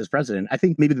embrace as president. I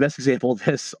think maybe the best example of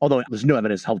this, although there's no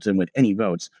evidence helped him with any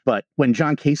votes, but when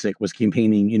John Kasich was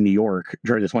campaigning in New York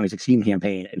during the 2016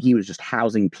 campaign, and he was just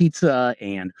housing pizza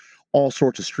and all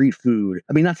sorts of street food.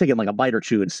 I mean, not taking like a bite or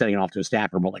two and sending it off to a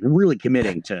staffer, but like really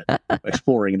committing to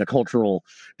exploring the cultural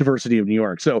diversity of New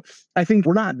York. So I think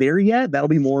we're not there yet. That'll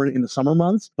be more in the summer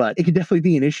months, but it could definitely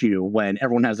be an issue when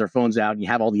everyone has their phones out and you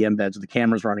have all the embeds with the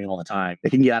cameras running all the time.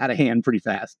 It can get out of hand pretty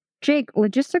fast. Jake,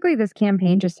 logistically, this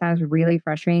campaign just sounds really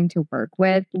frustrating to work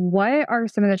with. What are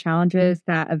some of the challenges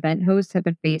that event hosts have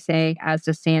been facing as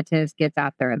DeSantis gets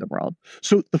out there in the world?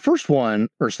 So the first one,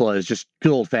 Ursula, is just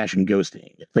good old-fashioned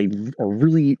ghosting. They are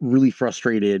really, really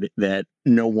frustrated that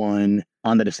no one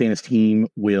on the DeSantis team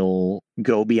will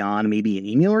go beyond maybe an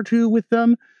email or two with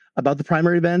them about the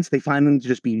primary events. They find them to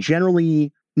just be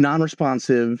generally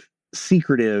non-responsive,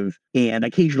 secretive, and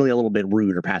occasionally a little bit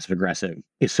rude or passive aggressive.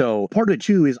 So part of it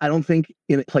too is I don't think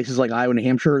in places like Iowa and New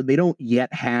Hampshire, they don't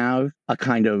yet have a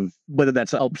kind of, whether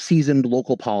that's a seasoned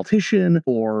local politician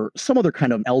or some other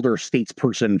kind of elder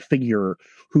statesperson figure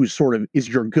who sort of is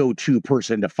your go-to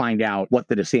person to find out what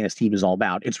the DeSantis team is all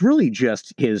about. It's really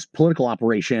just his political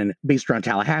operation based around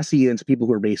Tallahassee and some people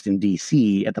who are based in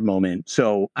DC at the moment.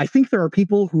 So I think there are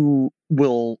people who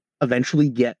will eventually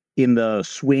get in the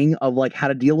swing of like how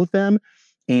to deal with them.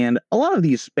 And a lot of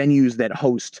these venues that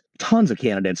host tons of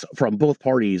candidates from both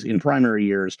parties in primary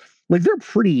years, like they're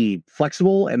pretty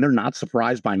flexible and they're not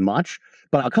surprised by much.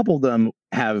 But a couple of them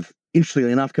have,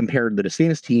 interestingly enough, compared the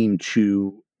DeSantis team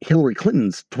to Hillary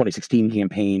Clinton's 2016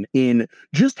 campaign in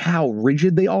just how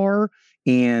rigid they are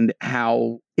and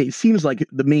how it seems like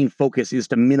the main focus is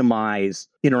to minimize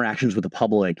interactions with the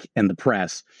public and the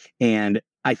press. And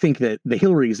I think that the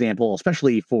Hillary example,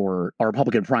 especially for a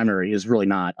Republican primary, is really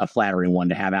not a flattering one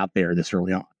to have out there this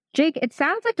early on. Jake, it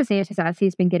sounds like DeSantis, as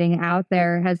he's been getting out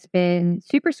there, has been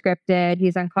super scripted.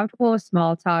 He's uncomfortable with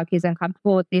small talk. He's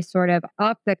uncomfortable with these sort of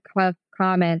off-the-cuff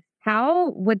comments. How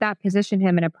would that position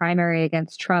him in a primary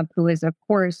against Trump, who is, of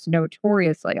course,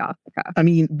 notoriously off the cuff? I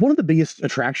mean, one of the biggest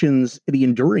attractions, the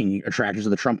enduring attractions of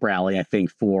the Trump rally, I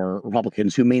think, for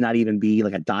Republicans who may not even be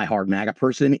like a diehard MAGA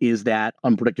person, is that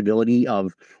unpredictability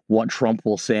of what Trump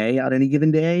will say on any given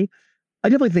day. I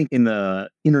definitely think in the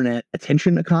internet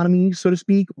attention economy, so to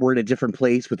speak, we're in a different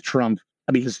place with Trump.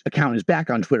 I mean, his account is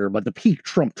back on Twitter, but the peak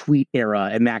Trump tweet era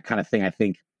and that kind of thing, I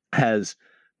think,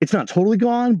 it's not totally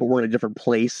gone, but we're in a different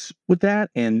place with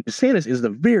that. And DeSantis is the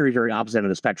very, very opposite end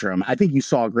of the spectrum. I think you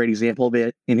saw a great example of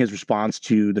it in his response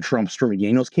to the Trump Stormy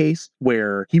Daniels case,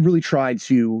 where he really tried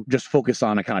to just focus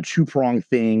on a kind of two-pronged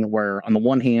thing where on the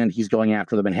one hand, he's going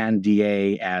after the Manhattan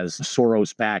DA as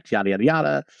Soros-backed, yada, yada,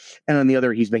 yada. And on the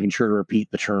other, he's making sure to repeat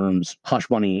the terms hush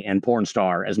money and porn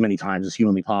star as many times as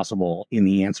humanly possible in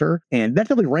the answer. And that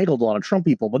definitely rankled a lot of Trump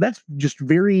people, but that's just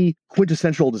very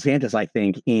quintessential DeSantis, I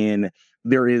think, in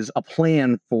there is a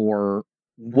plan for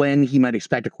when he might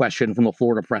expect a question from the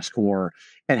Florida press corps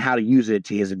and how to use it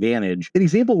to his advantage. An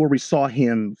example where we saw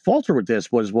him falter with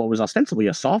this was what was ostensibly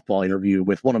a softball interview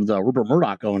with one of the Rupert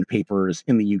Murdoch-owned papers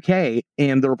in the UK.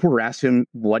 And the reporter asked him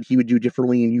what he would do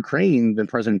differently in Ukraine than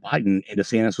President Biden. And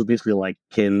DeSantis was basically like,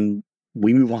 can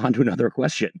we move on to another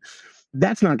question?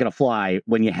 That's not going to fly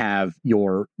when you have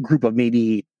your group of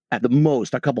maybe at the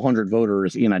most a couple hundred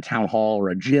voters in a town hall or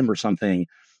a gym or something.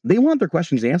 They want their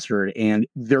questions answered, and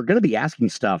they're going to be asking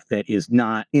stuff that is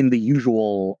not in the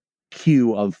usual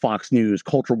queue of Fox News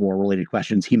culture war related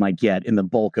questions he might get in the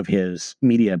bulk of his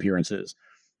media appearances.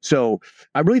 So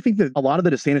I really think that a lot of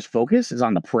the DeSantis focus is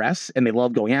on the press, and they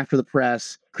love going after the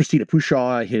press. Christina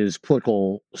Pushaw, his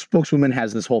political spokeswoman,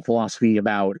 has this whole philosophy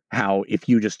about how if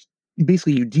you just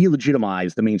basically you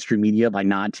delegitimize the mainstream media by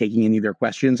not taking any of their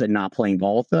questions and not playing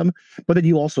ball with them. But then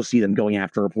you also see them going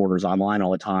after reporters online all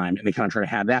the time, and they kind of try to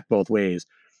have that both ways.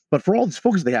 But for all this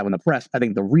focus they have on the press, I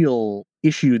think the real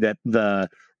issue that the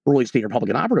early state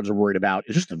Republican operatives are worried about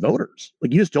is just the voters.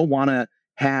 Like, you just don't want to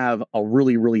have a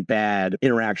really, really bad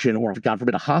interaction or, God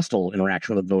forbid, a hostile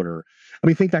interaction with a voter. I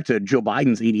mean, think back to Joe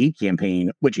Biden's 88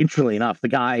 campaign, which, interestingly enough, the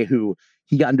guy who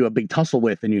he got into a big tussle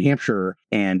with in New Hampshire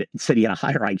and said he had a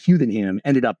higher IQ than him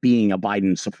ended up being a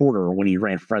Biden supporter when he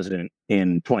ran for president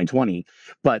in 2020.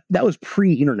 But that was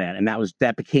pre-internet, and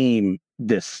that became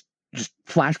this just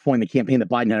flashpoint in the campaign that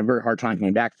Biden had a very hard time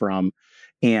coming back from.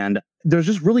 And there's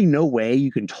just really no way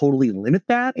you can totally limit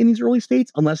that in these early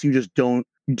states unless you just don't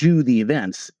do the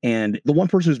events. And the one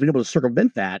person who's been able to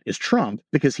circumvent that is Trump,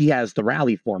 because he has the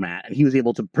rally format, and he was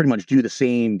able to pretty much do the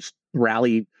same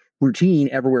rally routine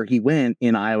everywhere he went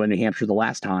in Iowa and New Hampshire the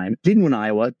last time. Didn't win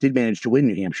Iowa, did manage to win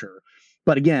New Hampshire.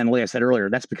 But again, like I said earlier,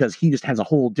 that's because he just has a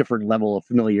whole different level of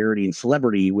familiarity and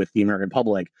celebrity with the American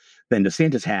public than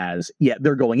DeSantis has. Yet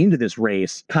they're going into this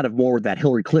race kind of more with that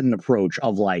Hillary Clinton approach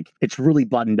of like, it's really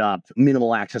buttoned up,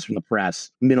 minimal access from the press,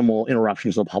 minimal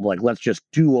interruptions to the public. Let's just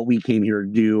do what we came here to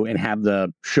do and have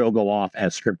the show go off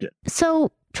as scripted.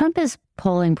 So Trump is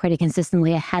polling pretty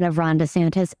consistently ahead of Ron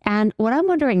DeSantis. And what I'm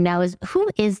wondering now is, who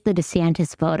is the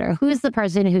DeSantis voter? Who is the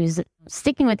person who's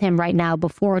sticking with him right now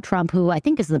before Trump, who I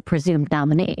think is the presumed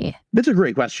nominee? That's a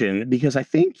great question, because I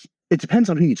think it depends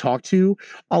on who you talk to.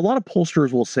 A lot of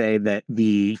pollsters will say that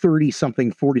the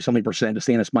 30-something, 40-something percent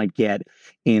DeSantis might get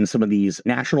in some of these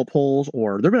national polls,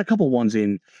 or there have been a couple ones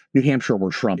in New Hampshire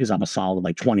where Trump is up a solid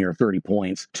like 20 or 30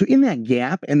 points. So in that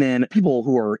gap, and then people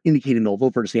who are indicating they'll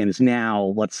vote for DeSantis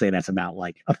now, let's say that's about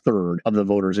like a third of the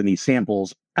voters in these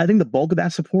samples. I think the bulk of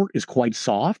that support is quite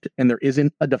soft, and there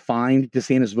isn't a defined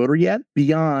DeSantis voter yet.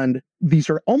 Beyond, these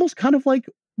are almost kind of like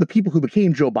the people who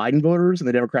became Joe Biden voters in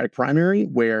the Democratic primary,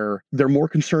 where they're more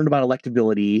concerned about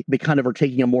electability. They kind of are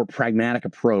taking a more pragmatic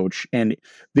approach, and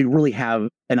they really have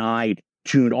an eye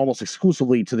tuned almost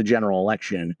exclusively to the general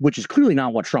election, which is clearly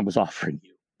not what Trump is offering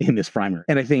you in this primary.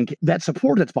 And I think that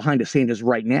support that's behind DeSantis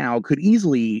right now could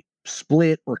easily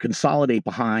split or consolidate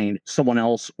behind someone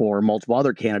else or multiple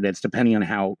other candidates, depending on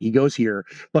how he goes here.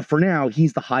 But for now,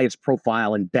 he's the highest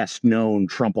profile and best known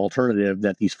Trump alternative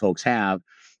that these folks have.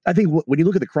 I think when you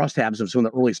look at the crosstabs of some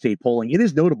of the early state polling, it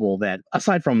is notable that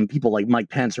aside from people like Mike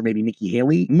Pence or maybe Nikki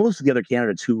Haley, most of the other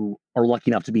candidates who are lucky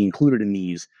enough to be included in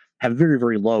these have very,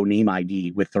 very low name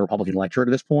ID with the Republican electorate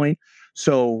at this point.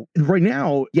 So right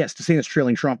now, yes, DeSantis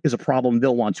trailing Trump is a problem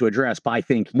they'll want to address, but I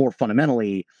think more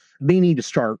fundamentally, they need to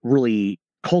start really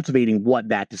cultivating what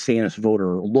that DeSantis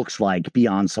voter looks like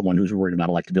beyond someone who's worried about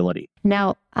electability.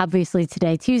 Now, obviously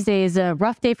today, Tuesday, is a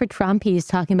rough day for Trump. He's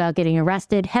talking about getting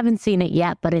arrested. Haven't seen it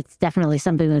yet, but it's definitely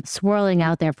something that's swirling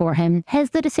out there for him. Has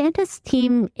the DeSantis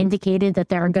team indicated that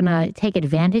they're going to take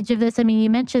advantage of this? I mean, you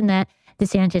mentioned that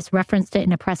DeSantis referenced it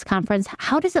in a press conference.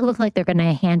 How does it look like they're going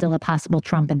to handle a possible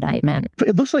Trump indictment?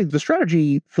 It looks like the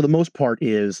strategy for the most part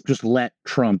is just let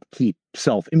Trump keep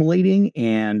self-immolating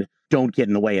and don't get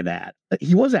in the way of that.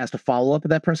 He was asked to follow up at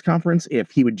that press conference if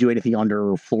he would do anything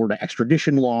under Florida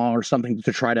extradition law or something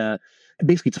to try to,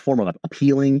 basically it's a form of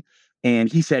appealing. And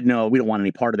he said, no, we don't want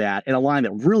any part of that. And a line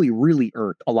that really, really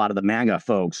irked a lot of the MAGA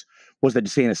folks was that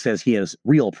DeSantis says he has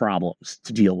real problems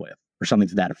to deal with, or something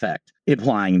to that effect,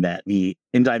 implying that the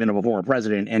indictment of a former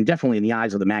president, and definitely in the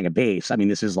eyes of the MAGA base, I mean,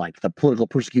 this is like the political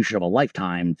persecution of a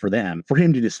lifetime for them. For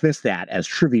him to dismiss that as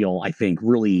trivial, I think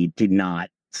really did not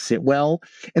sit well.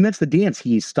 And that's the dance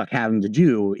he's stuck having to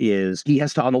do, is he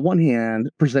has to, on the one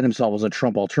hand, present himself as a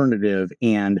Trump alternative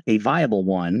and a viable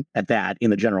one at that in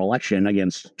the general election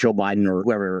against Joe Biden or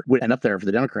whoever would end up there for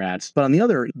the Democrats. But on the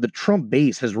other, the Trump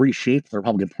base has reshaped the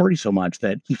Republican Party so much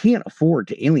that he can't afford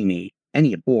to alienate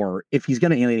any, or if he's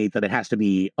going to alienate, that it has to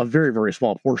be a very, very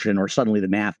small portion, or suddenly the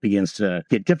math begins to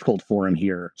get difficult for him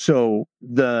here. So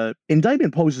the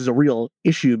indictment poses a real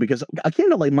issue because a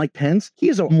candidate like Mike Pence, he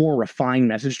has a more refined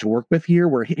message to work with here,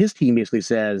 where his team basically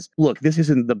says, look, this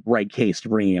isn't the right case to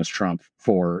bring against Trump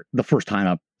for the first time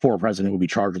a former president would be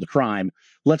charged with a crime.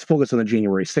 Let's focus on the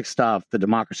January 6th stuff, the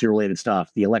democracy-related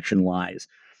stuff, the election lies.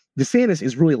 DeSantis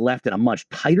is really left in a much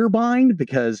tighter bind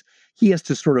because he has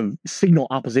to sort of signal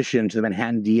opposition to the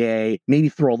Manhattan DA, maybe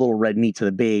throw a little red meat to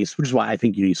the base, which is why I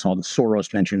think you saw the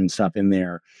Soros mention and stuff in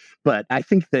there. But I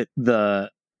think that the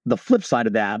flip side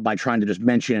of that, by trying to just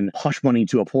mention hush money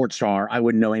to a porn star, I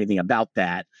wouldn't know anything about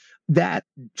that. That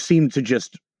seemed to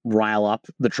just rile up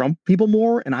the Trump people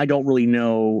more. And I don't really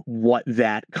know what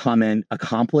that comment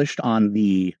accomplished on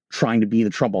the trying to be the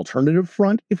Trump alternative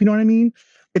front, if you know what I mean.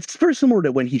 It's very similar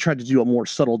to when he tried to do a more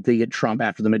subtle dig at Trump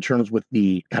after the midterms with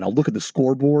the kind of look at the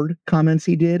scoreboard comments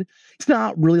he did. It's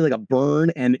not really like a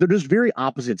burn, and they're just very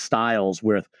opposite styles,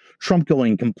 with Trump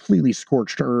going completely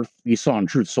scorched earth. You saw on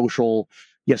Truth Social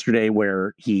yesterday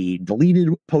where he deleted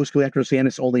posts after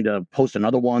DeSantis only to post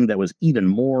another one that was even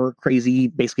more crazy,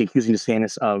 basically accusing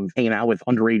DeSantis of hanging out with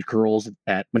underage girls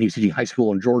when he was teaching high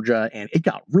school in Georgia. And it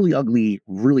got really ugly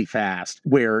really fast,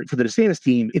 where for the DeSantis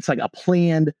team, it's like a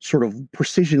planned sort of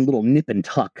precision little nip and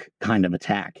tuck kind of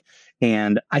attack.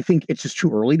 And I think it's just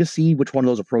too early to see which one of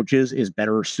those approaches is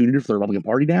better suited for the Republican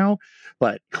Party now.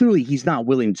 But clearly, he's not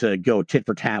willing to go tit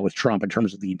for tat with Trump in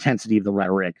terms of the intensity of the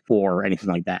rhetoric or anything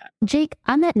like that. Jake,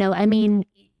 on that note, I mean,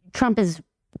 Trump is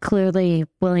clearly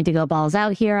willing to go balls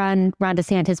out here on Ron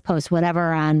DeSantis, post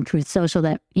whatever on Truth Social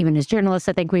that even as journalists,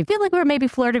 I think we feel like we're maybe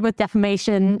flirted with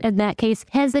defamation in that case.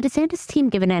 Has the DeSantis team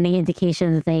given any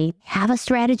indication that they have a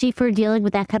strategy for dealing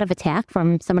with that kind of attack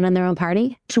from someone in their own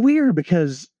party? It's weird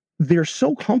because they're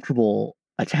so comfortable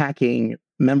attacking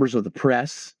members of the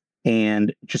press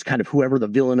and just kind of whoever the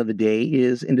villain of the day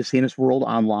is in DeSantis' world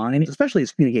online, especially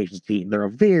his communications team. They're a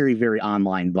very, very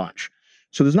online bunch.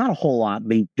 So there's not a whole lot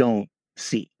they don't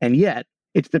see. And yet,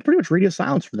 it's been pretty much radio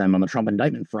silence for them on the Trump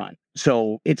indictment front.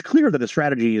 So it's clear that the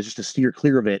strategy is just to steer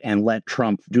clear of it and let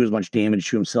Trump do as much damage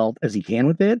to himself as he can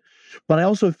with it. But I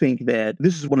also think that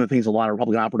this is one of the things a lot of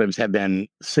Republican operatives have been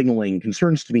signaling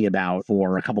concerns to me about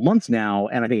for a couple months now.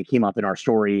 And I think it came up in our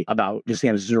story about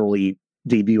DeSantis' early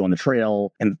debut on the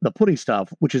trail and the pudding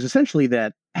stuff, which is essentially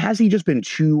that, has he just been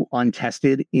too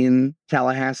untested in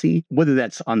Tallahassee? Whether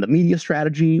that's on the media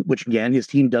strategy, which again, his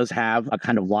team does have a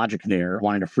kind of logic there,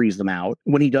 wanting to freeze them out.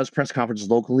 When he does press conferences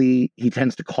locally, he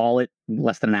tends to call it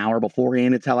less than an hour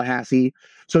beforehand at Tallahassee.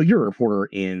 So you're a reporter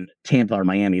in Tampa or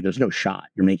Miami, there's no shot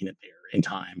you're making it there in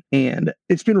time. And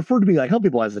it's been referred to me, I tell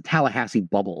people, as the Tallahassee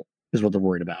bubble is what they're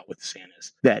worried about with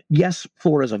DeSantis. That yes,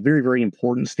 Florida is a very, very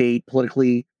important state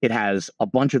politically. It has a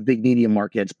bunch of big media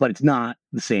markets, but it's not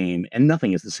the same, and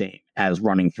nothing is the same as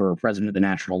running for president at the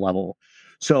national level.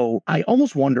 So I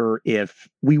almost wonder if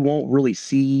we won't really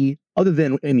see, other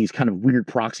than in these kind of weird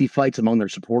proxy fights among their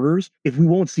supporters, if we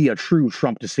won't see a true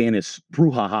Trump-DeSantis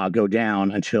brouhaha go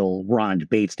down until we're on a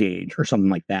debate stage or something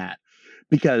like that.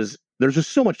 Because there's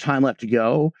just so much time left to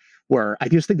go, where I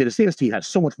just think that DeSantis team has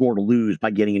so much more to lose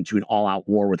by getting into an all-out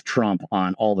war with Trump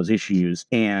on all of his issues.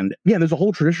 And yeah, there's a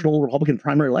whole traditional Republican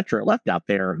primary electorate left out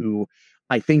there who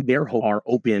I think their hope are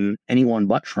open anyone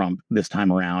but Trump this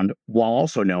time around, while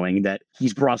also knowing that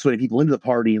he's brought so many people into the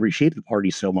party and reshaped the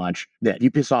party so much that if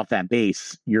you piss off that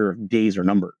base, your days are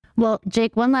numbered. Well,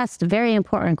 Jake, one last very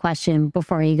important question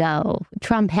before you go.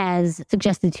 Trump has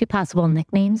suggested two possible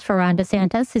nicknames for Ron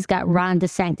DeSantis. He's got Ron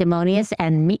DeSanctimonious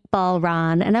and Meatball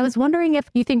Ron. And I was wondering if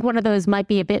you think one of those might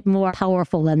be a bit more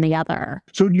powerful than the other.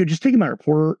 So you're just taking my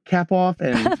reporter cap off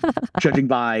and judging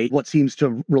by what seems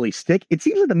to really stick. It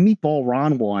seems like the Meatball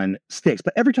Ron one sticks.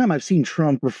 But every time I've seen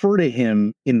Trump refer to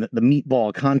him in the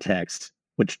meatball context,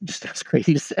 which just sounds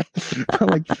crazy to say.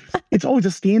 Like, it's always a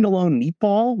standalone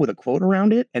meatball with a quote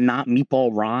around it and not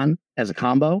Meatball Ron as a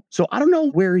combo. So I don't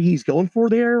know where he's going for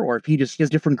there, or if he just has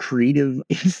different creative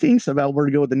instincts about where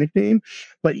to go with the nickname.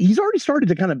 But he's already started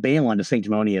to kind of bail on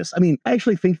DeSanctimonious. I mean, I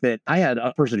actually think that I had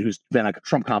a person who's been a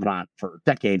Trump confidant for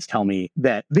decades tell me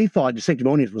that they thought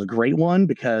DeSanctimonious was a great one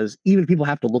because even if people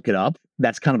have to look it up,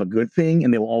 that's kind of a good thing.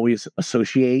 And they will always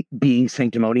associate being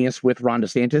sanctimonious with Ron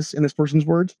DeSantis in this person's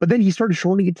words. But then he started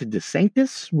shortening it to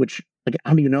DeSanctus, which, like, I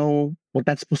don't even know what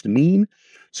that's supposed to mean.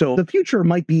 So the future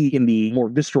might be in the more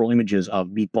visceral images of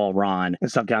Meatball Ron and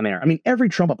stuff down there. I mean, every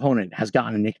Trump opponent has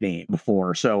gotten a nickname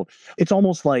before. So it's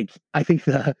almost like, I think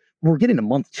we're getting to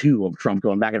month 2 of Trump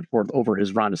going back and forth over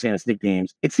his Ron DeSantis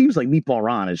nicknames. It seems like Meatball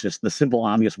Ron is just the simple,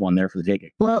 obvious one there for the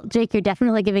taking. Well, Jake, you're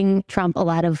definitely giving Trump a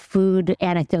lot of food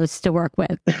anecdotes to work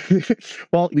with.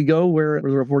 Well, we go where the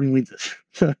reporting leads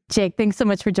us. Jake, thanks so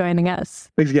much for joining us.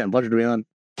 Thanks again. Pleasure to be on.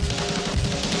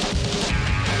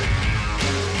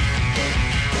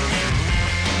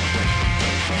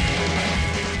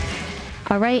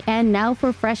 All right, and now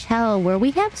for Fresh Hell, where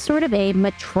we have sort of a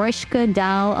Matryoshka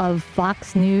doll of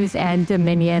Fox News and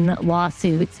Dominion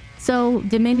lawsuits. So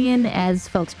Dominion, as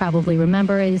folks probably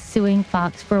remember, is suing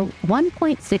Fox for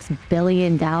 $1.6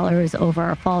 billion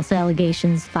over false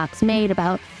allegations Fox made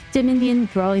about Dominion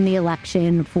throwing the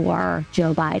election for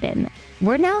Joe Biden.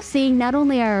 We're now seeing not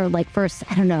only our first,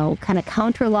 kind of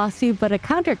counter lawsuit, but a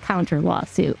counter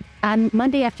lawsuit. On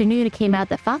Monday afternoon, it came out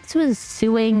that Fox was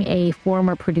suing a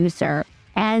former producer.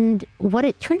 And what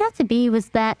it turned out to be was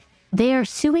that they are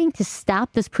suing to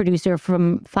stop this producer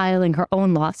from filing her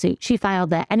own lawsuit. She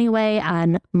filed that anyway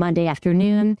on Monday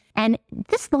afternoon. And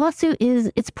this lawsuit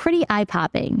it's pretty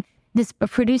eye-popping. This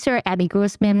producer, Abby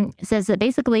Grossman, says that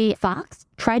basically Fox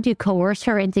tried to coerce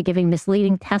her into giving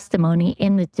misleading testimony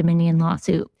in the Dominion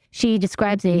lawsuit. She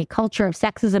describes a culture of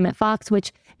sexism at Fox,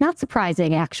 which not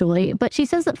surprising, actually, but she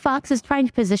says that Fox is trying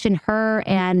to position her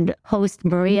and host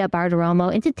Maria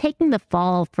Bartiromo into taking the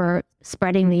fall for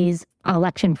spreading these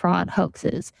election fraud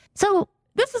hoaxes. So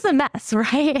this is a mess,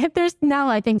 right? There's now,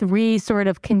 I think, 3 sort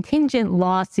of contingent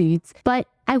lawsuits, but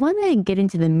I want to get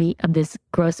into the meat of this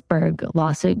Grossberg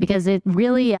lawsuit because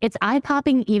it's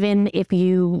eye-popping even if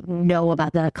you know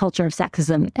about the culture of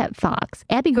sexism at Fox.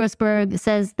 Abby Grossberg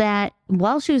says that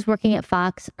while she was working at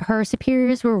Fox, her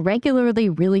superiors were regularly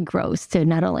really gross to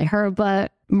not only her,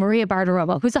 but Maria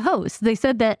Bartiromo, who's a host. She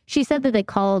said that they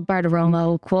called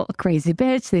Bartiromo, quote, a crazy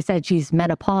bitch. They said she's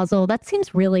menopausal. That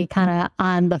seems really kind of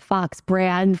on the Fox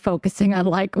brand, focusing on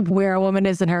where a woman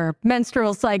is in her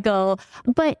menstrual cycle.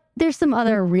 But there's some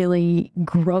other really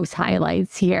gross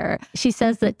highlights here. She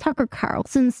says that Tucker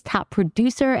Carlson's top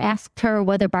producer asked her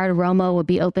whether Bartiromo would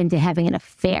be open to having an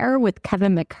affair with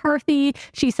Kevin McCarthy.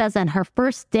 She says on her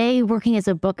first day working as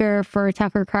a booker for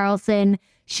Tucker Carlson,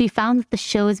 she found that the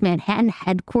show's Manhattan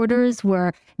headquarters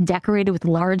were decorated with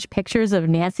large pictures of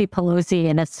Nancy Pelosi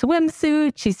in a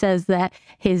swimsuit. She says that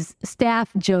his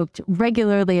staff joked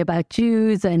regularly about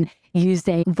Jews and used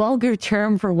a vulgar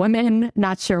term for women,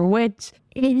 not sure which.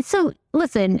 So,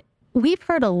 listen, we've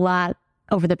heard a lot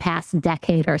over the past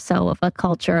decade or so of a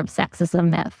culture of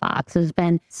sexism at Fox. There's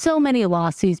been so many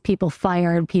lawsuits, people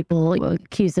fired, people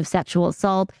accused of sexual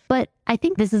assault. But I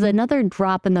think this is another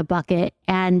drop in the bucket,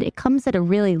 and it comes at a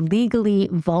really legally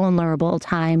vulnerable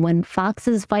time when Fox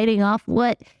is fighting off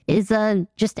what is a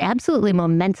just absolutely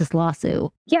momentous lawsuit.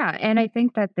 Yeah, and I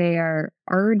think that they are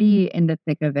already in the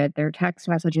thick of it. Their text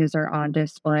messages are on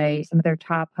display. Some of their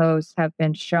top hosts have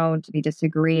been shown to be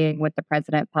disagreeing with the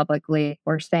president publicly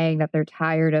or saying that they're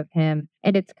tired of him.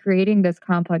 And it's creating this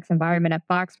complex environment at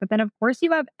Fox. But then, of course,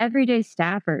 you have everyday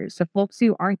staffers, so folks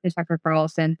who aren't the Tucker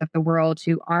Carlsons of the world,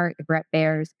 who aren't the Brett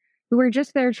Baiers, who are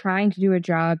just there trying to do a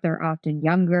job. They're often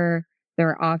younger.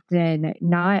 They're often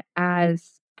not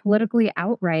as politically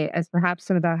outright as perhaps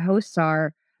some of the hosts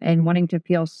are, and wanting to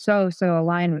feel so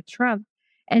aligned with Trump.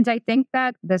 And I think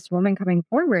that this woman coming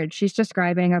forward, she's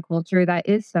describing a culture that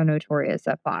is so notorious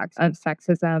at Fox of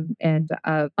sexism and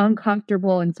of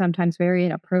uncomfortable and sometimes very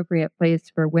inappropriate place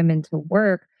for women to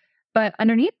work. But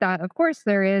underneath that, of course,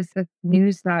 there is the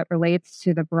news that relates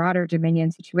to the broader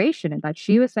Dominion situation and that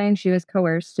she was saying she was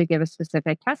coerced to give a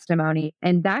specific testimony.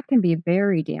 And that can be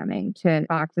very damning to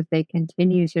Fox if they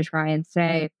continue to try and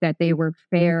say that they were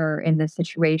fair in this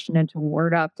situation and to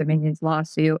ward up Dominion's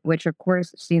lawsuit, which, of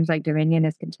course, seems like Dominion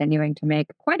is continuing to make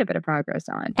quite a bit of progress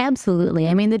on. Absolutely.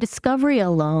 I mean, the discovery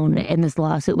alone in this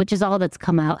lawsuit, which is all that's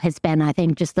come out, has been, I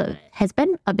think, has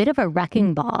been a bit of a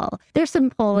wrecking ball. There's some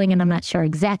polling, and I'm not sure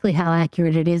exactly how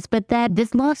accurate it is, but that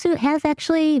this lawsuit has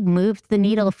actually moved the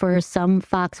needle for some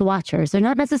Fox watchers. They're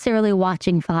not necessarily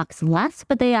watching Fox less,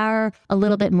 but they are a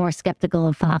little bit more skeptical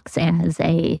of Fox as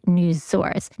a news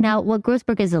source. Now, what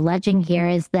Grossberg is alleging here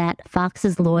is that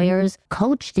Fox's lawyers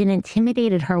coached and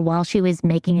intimidated her while she was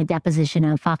making a deposition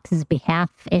on Fox's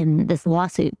behalf in this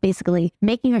lawsuit, basically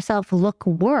making herself look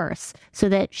worse so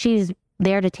that she's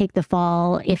there to take the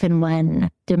fall if and when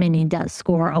Dominion does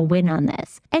score a win on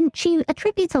this. And she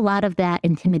attributes a lot of that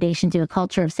intimidation to a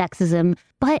culture of sexism.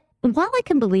 But while I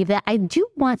can believe that, I do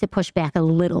want to push back a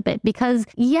little bit because,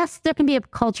 yes, there can be a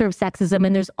culture of sexism,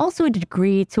 and there's also a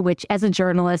degree to which, as a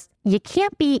journalist, you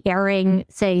can't be airing,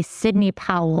 say, Sidney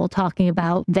Powell talking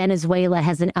about Venezuela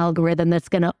has an algorithm that's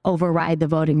going to override the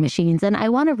voting machines. And I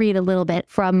want to read a little bit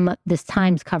from this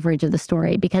Times coverage of the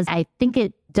story because I think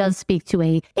it does speak to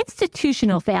a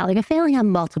institutional failing, a failing on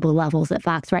multiple levels at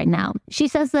Fox right now. She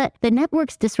says that the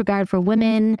network's disregard for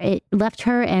women, it left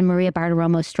her and Maria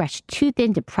Bartiromo stretched too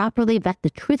thin to properly vet the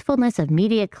truthfulness of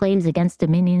media claims against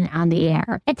Dominion on the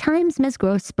air. At times, Ms.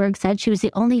 Grossberg said she was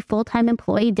the only full-time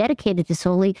employee dedicated to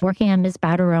solely working on Ms.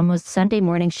 Bartiromo's Sunday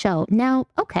morning show. Now,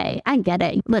 okay, I get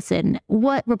it. Listen,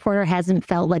 what reporter hasn't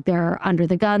felt like they're under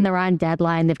the gun, they're on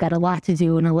deadline, they've got a lot to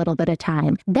do in a little bit of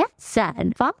time. That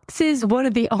said, Fox is one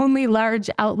of the only large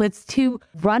outlets to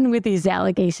run with these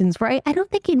allegations, right? I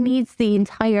don't think it needs the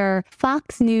entire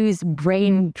Fox News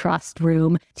brain trust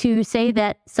room to say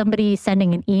that somebody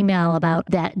sending an email about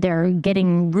that they're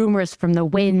getting rumors from the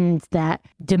wind that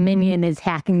Dominion is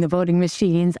hacking the voting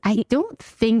machines. I don't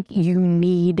think you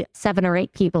need 7 or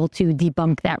 8 people to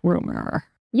debunk that rumor.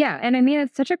 Yeah. And I mean,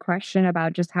 it's such a question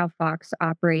about just how Fox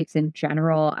operates in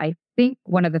general. I think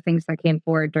one of the things that came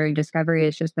forward during discovery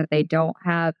is just that they don't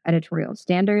have editorial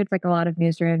standards like a lot of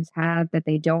newsrooms have, that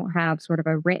they don't have sort of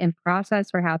a written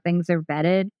process for how things are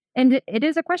vetted. And it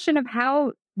is a question of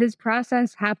how this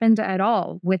process happened at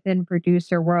all within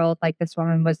producer world, like this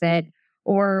woman was in,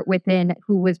 or within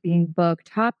who was being booked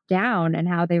top down and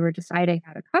how they were deciding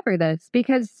how to cover this.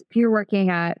 Because if you're working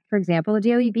at, for example, the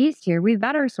Daily Beast here, we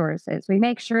vet our sources. We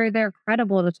make sure they're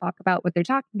credible to talk about what they're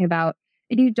talking about.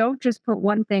 And you don't just put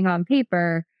one thing on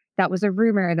paper that was a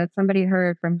rumor that somebody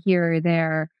heard from here or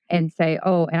there and say,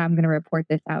 oh, and I'm going to report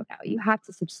this out now. You have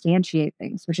to substantiate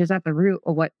things, which is at the root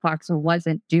of what Fox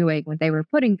wasn't doing when they were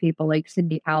putting people like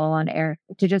Sidney Powell on air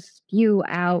to just spew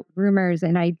out rumors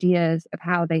and ideas of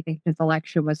how they think this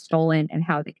election was stolen and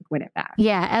how they could win it back.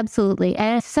 Yeah, absolutely.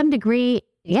 And to some degree,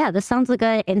 yeah, this sounds like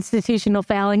an institutional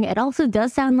failing. It also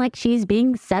does sound like she's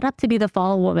being set up to be the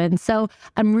fall woman. So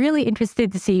I'm really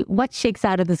interested to see what shakes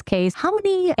out of this case, how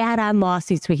many add-on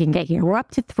lawsuits we can get here. We're up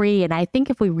to 3, and I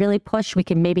think if we really push, we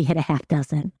can maybe hit a half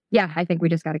dozen. Yeah, I think we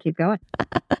just got to keep going.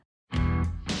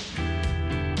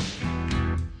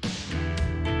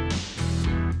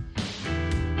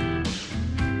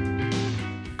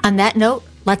 On that note,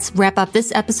 let's wrap up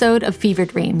this episode of Fever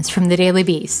Dreams from the Daily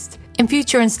Beast. In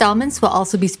future installments, we'll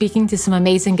also be speaking to some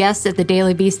amazing guests at the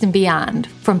Daily Beast and beyond,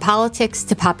 from politics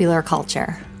to popular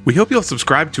culture. We hope you'll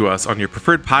subscribe to us on your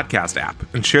preferred podcast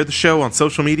app and share the show on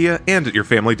social media and at your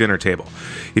family dinner table.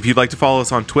 If you'd like to follow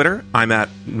us on Twitter, I'm at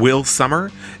Will Summer,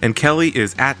 and Kelly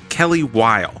is at Kelly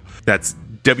Weil. That's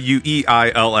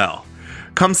Weill.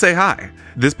 Come say hi.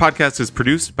 This podcast is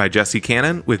produced by Jesse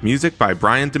Cannon with music by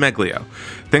Brian DeMeglio.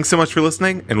 Thanks so much for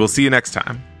listening, and we'll see you next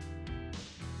time.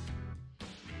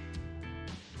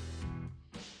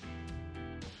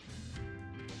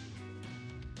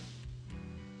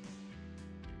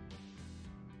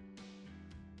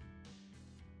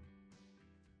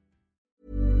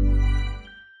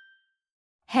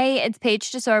 Hey, it's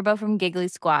Paige DeSorbo from Giggly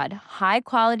Squad. High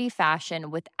quality fashion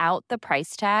without the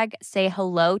price tag. Say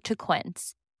hello to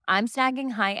Quince. I'm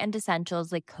snagging high-end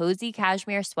essentials like cozy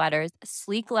cashmere sweaters,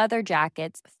 sleek leather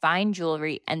jackets, fine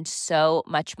jewelry, and so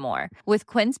much more. With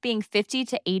Quince being 50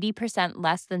 to 80%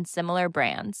 less than similar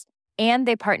brands. And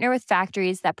they partner with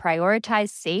factories that prioritize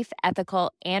safe,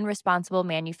 ethical, and responsible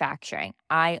manufacturing.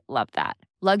 I love that.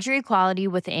 Luxury quality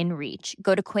within reach.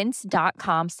 Go to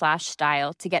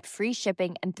quince.com/style to get free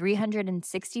shipping and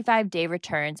 365-day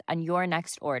returns on your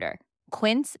next order.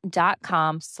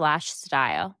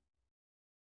 Quince.com/style.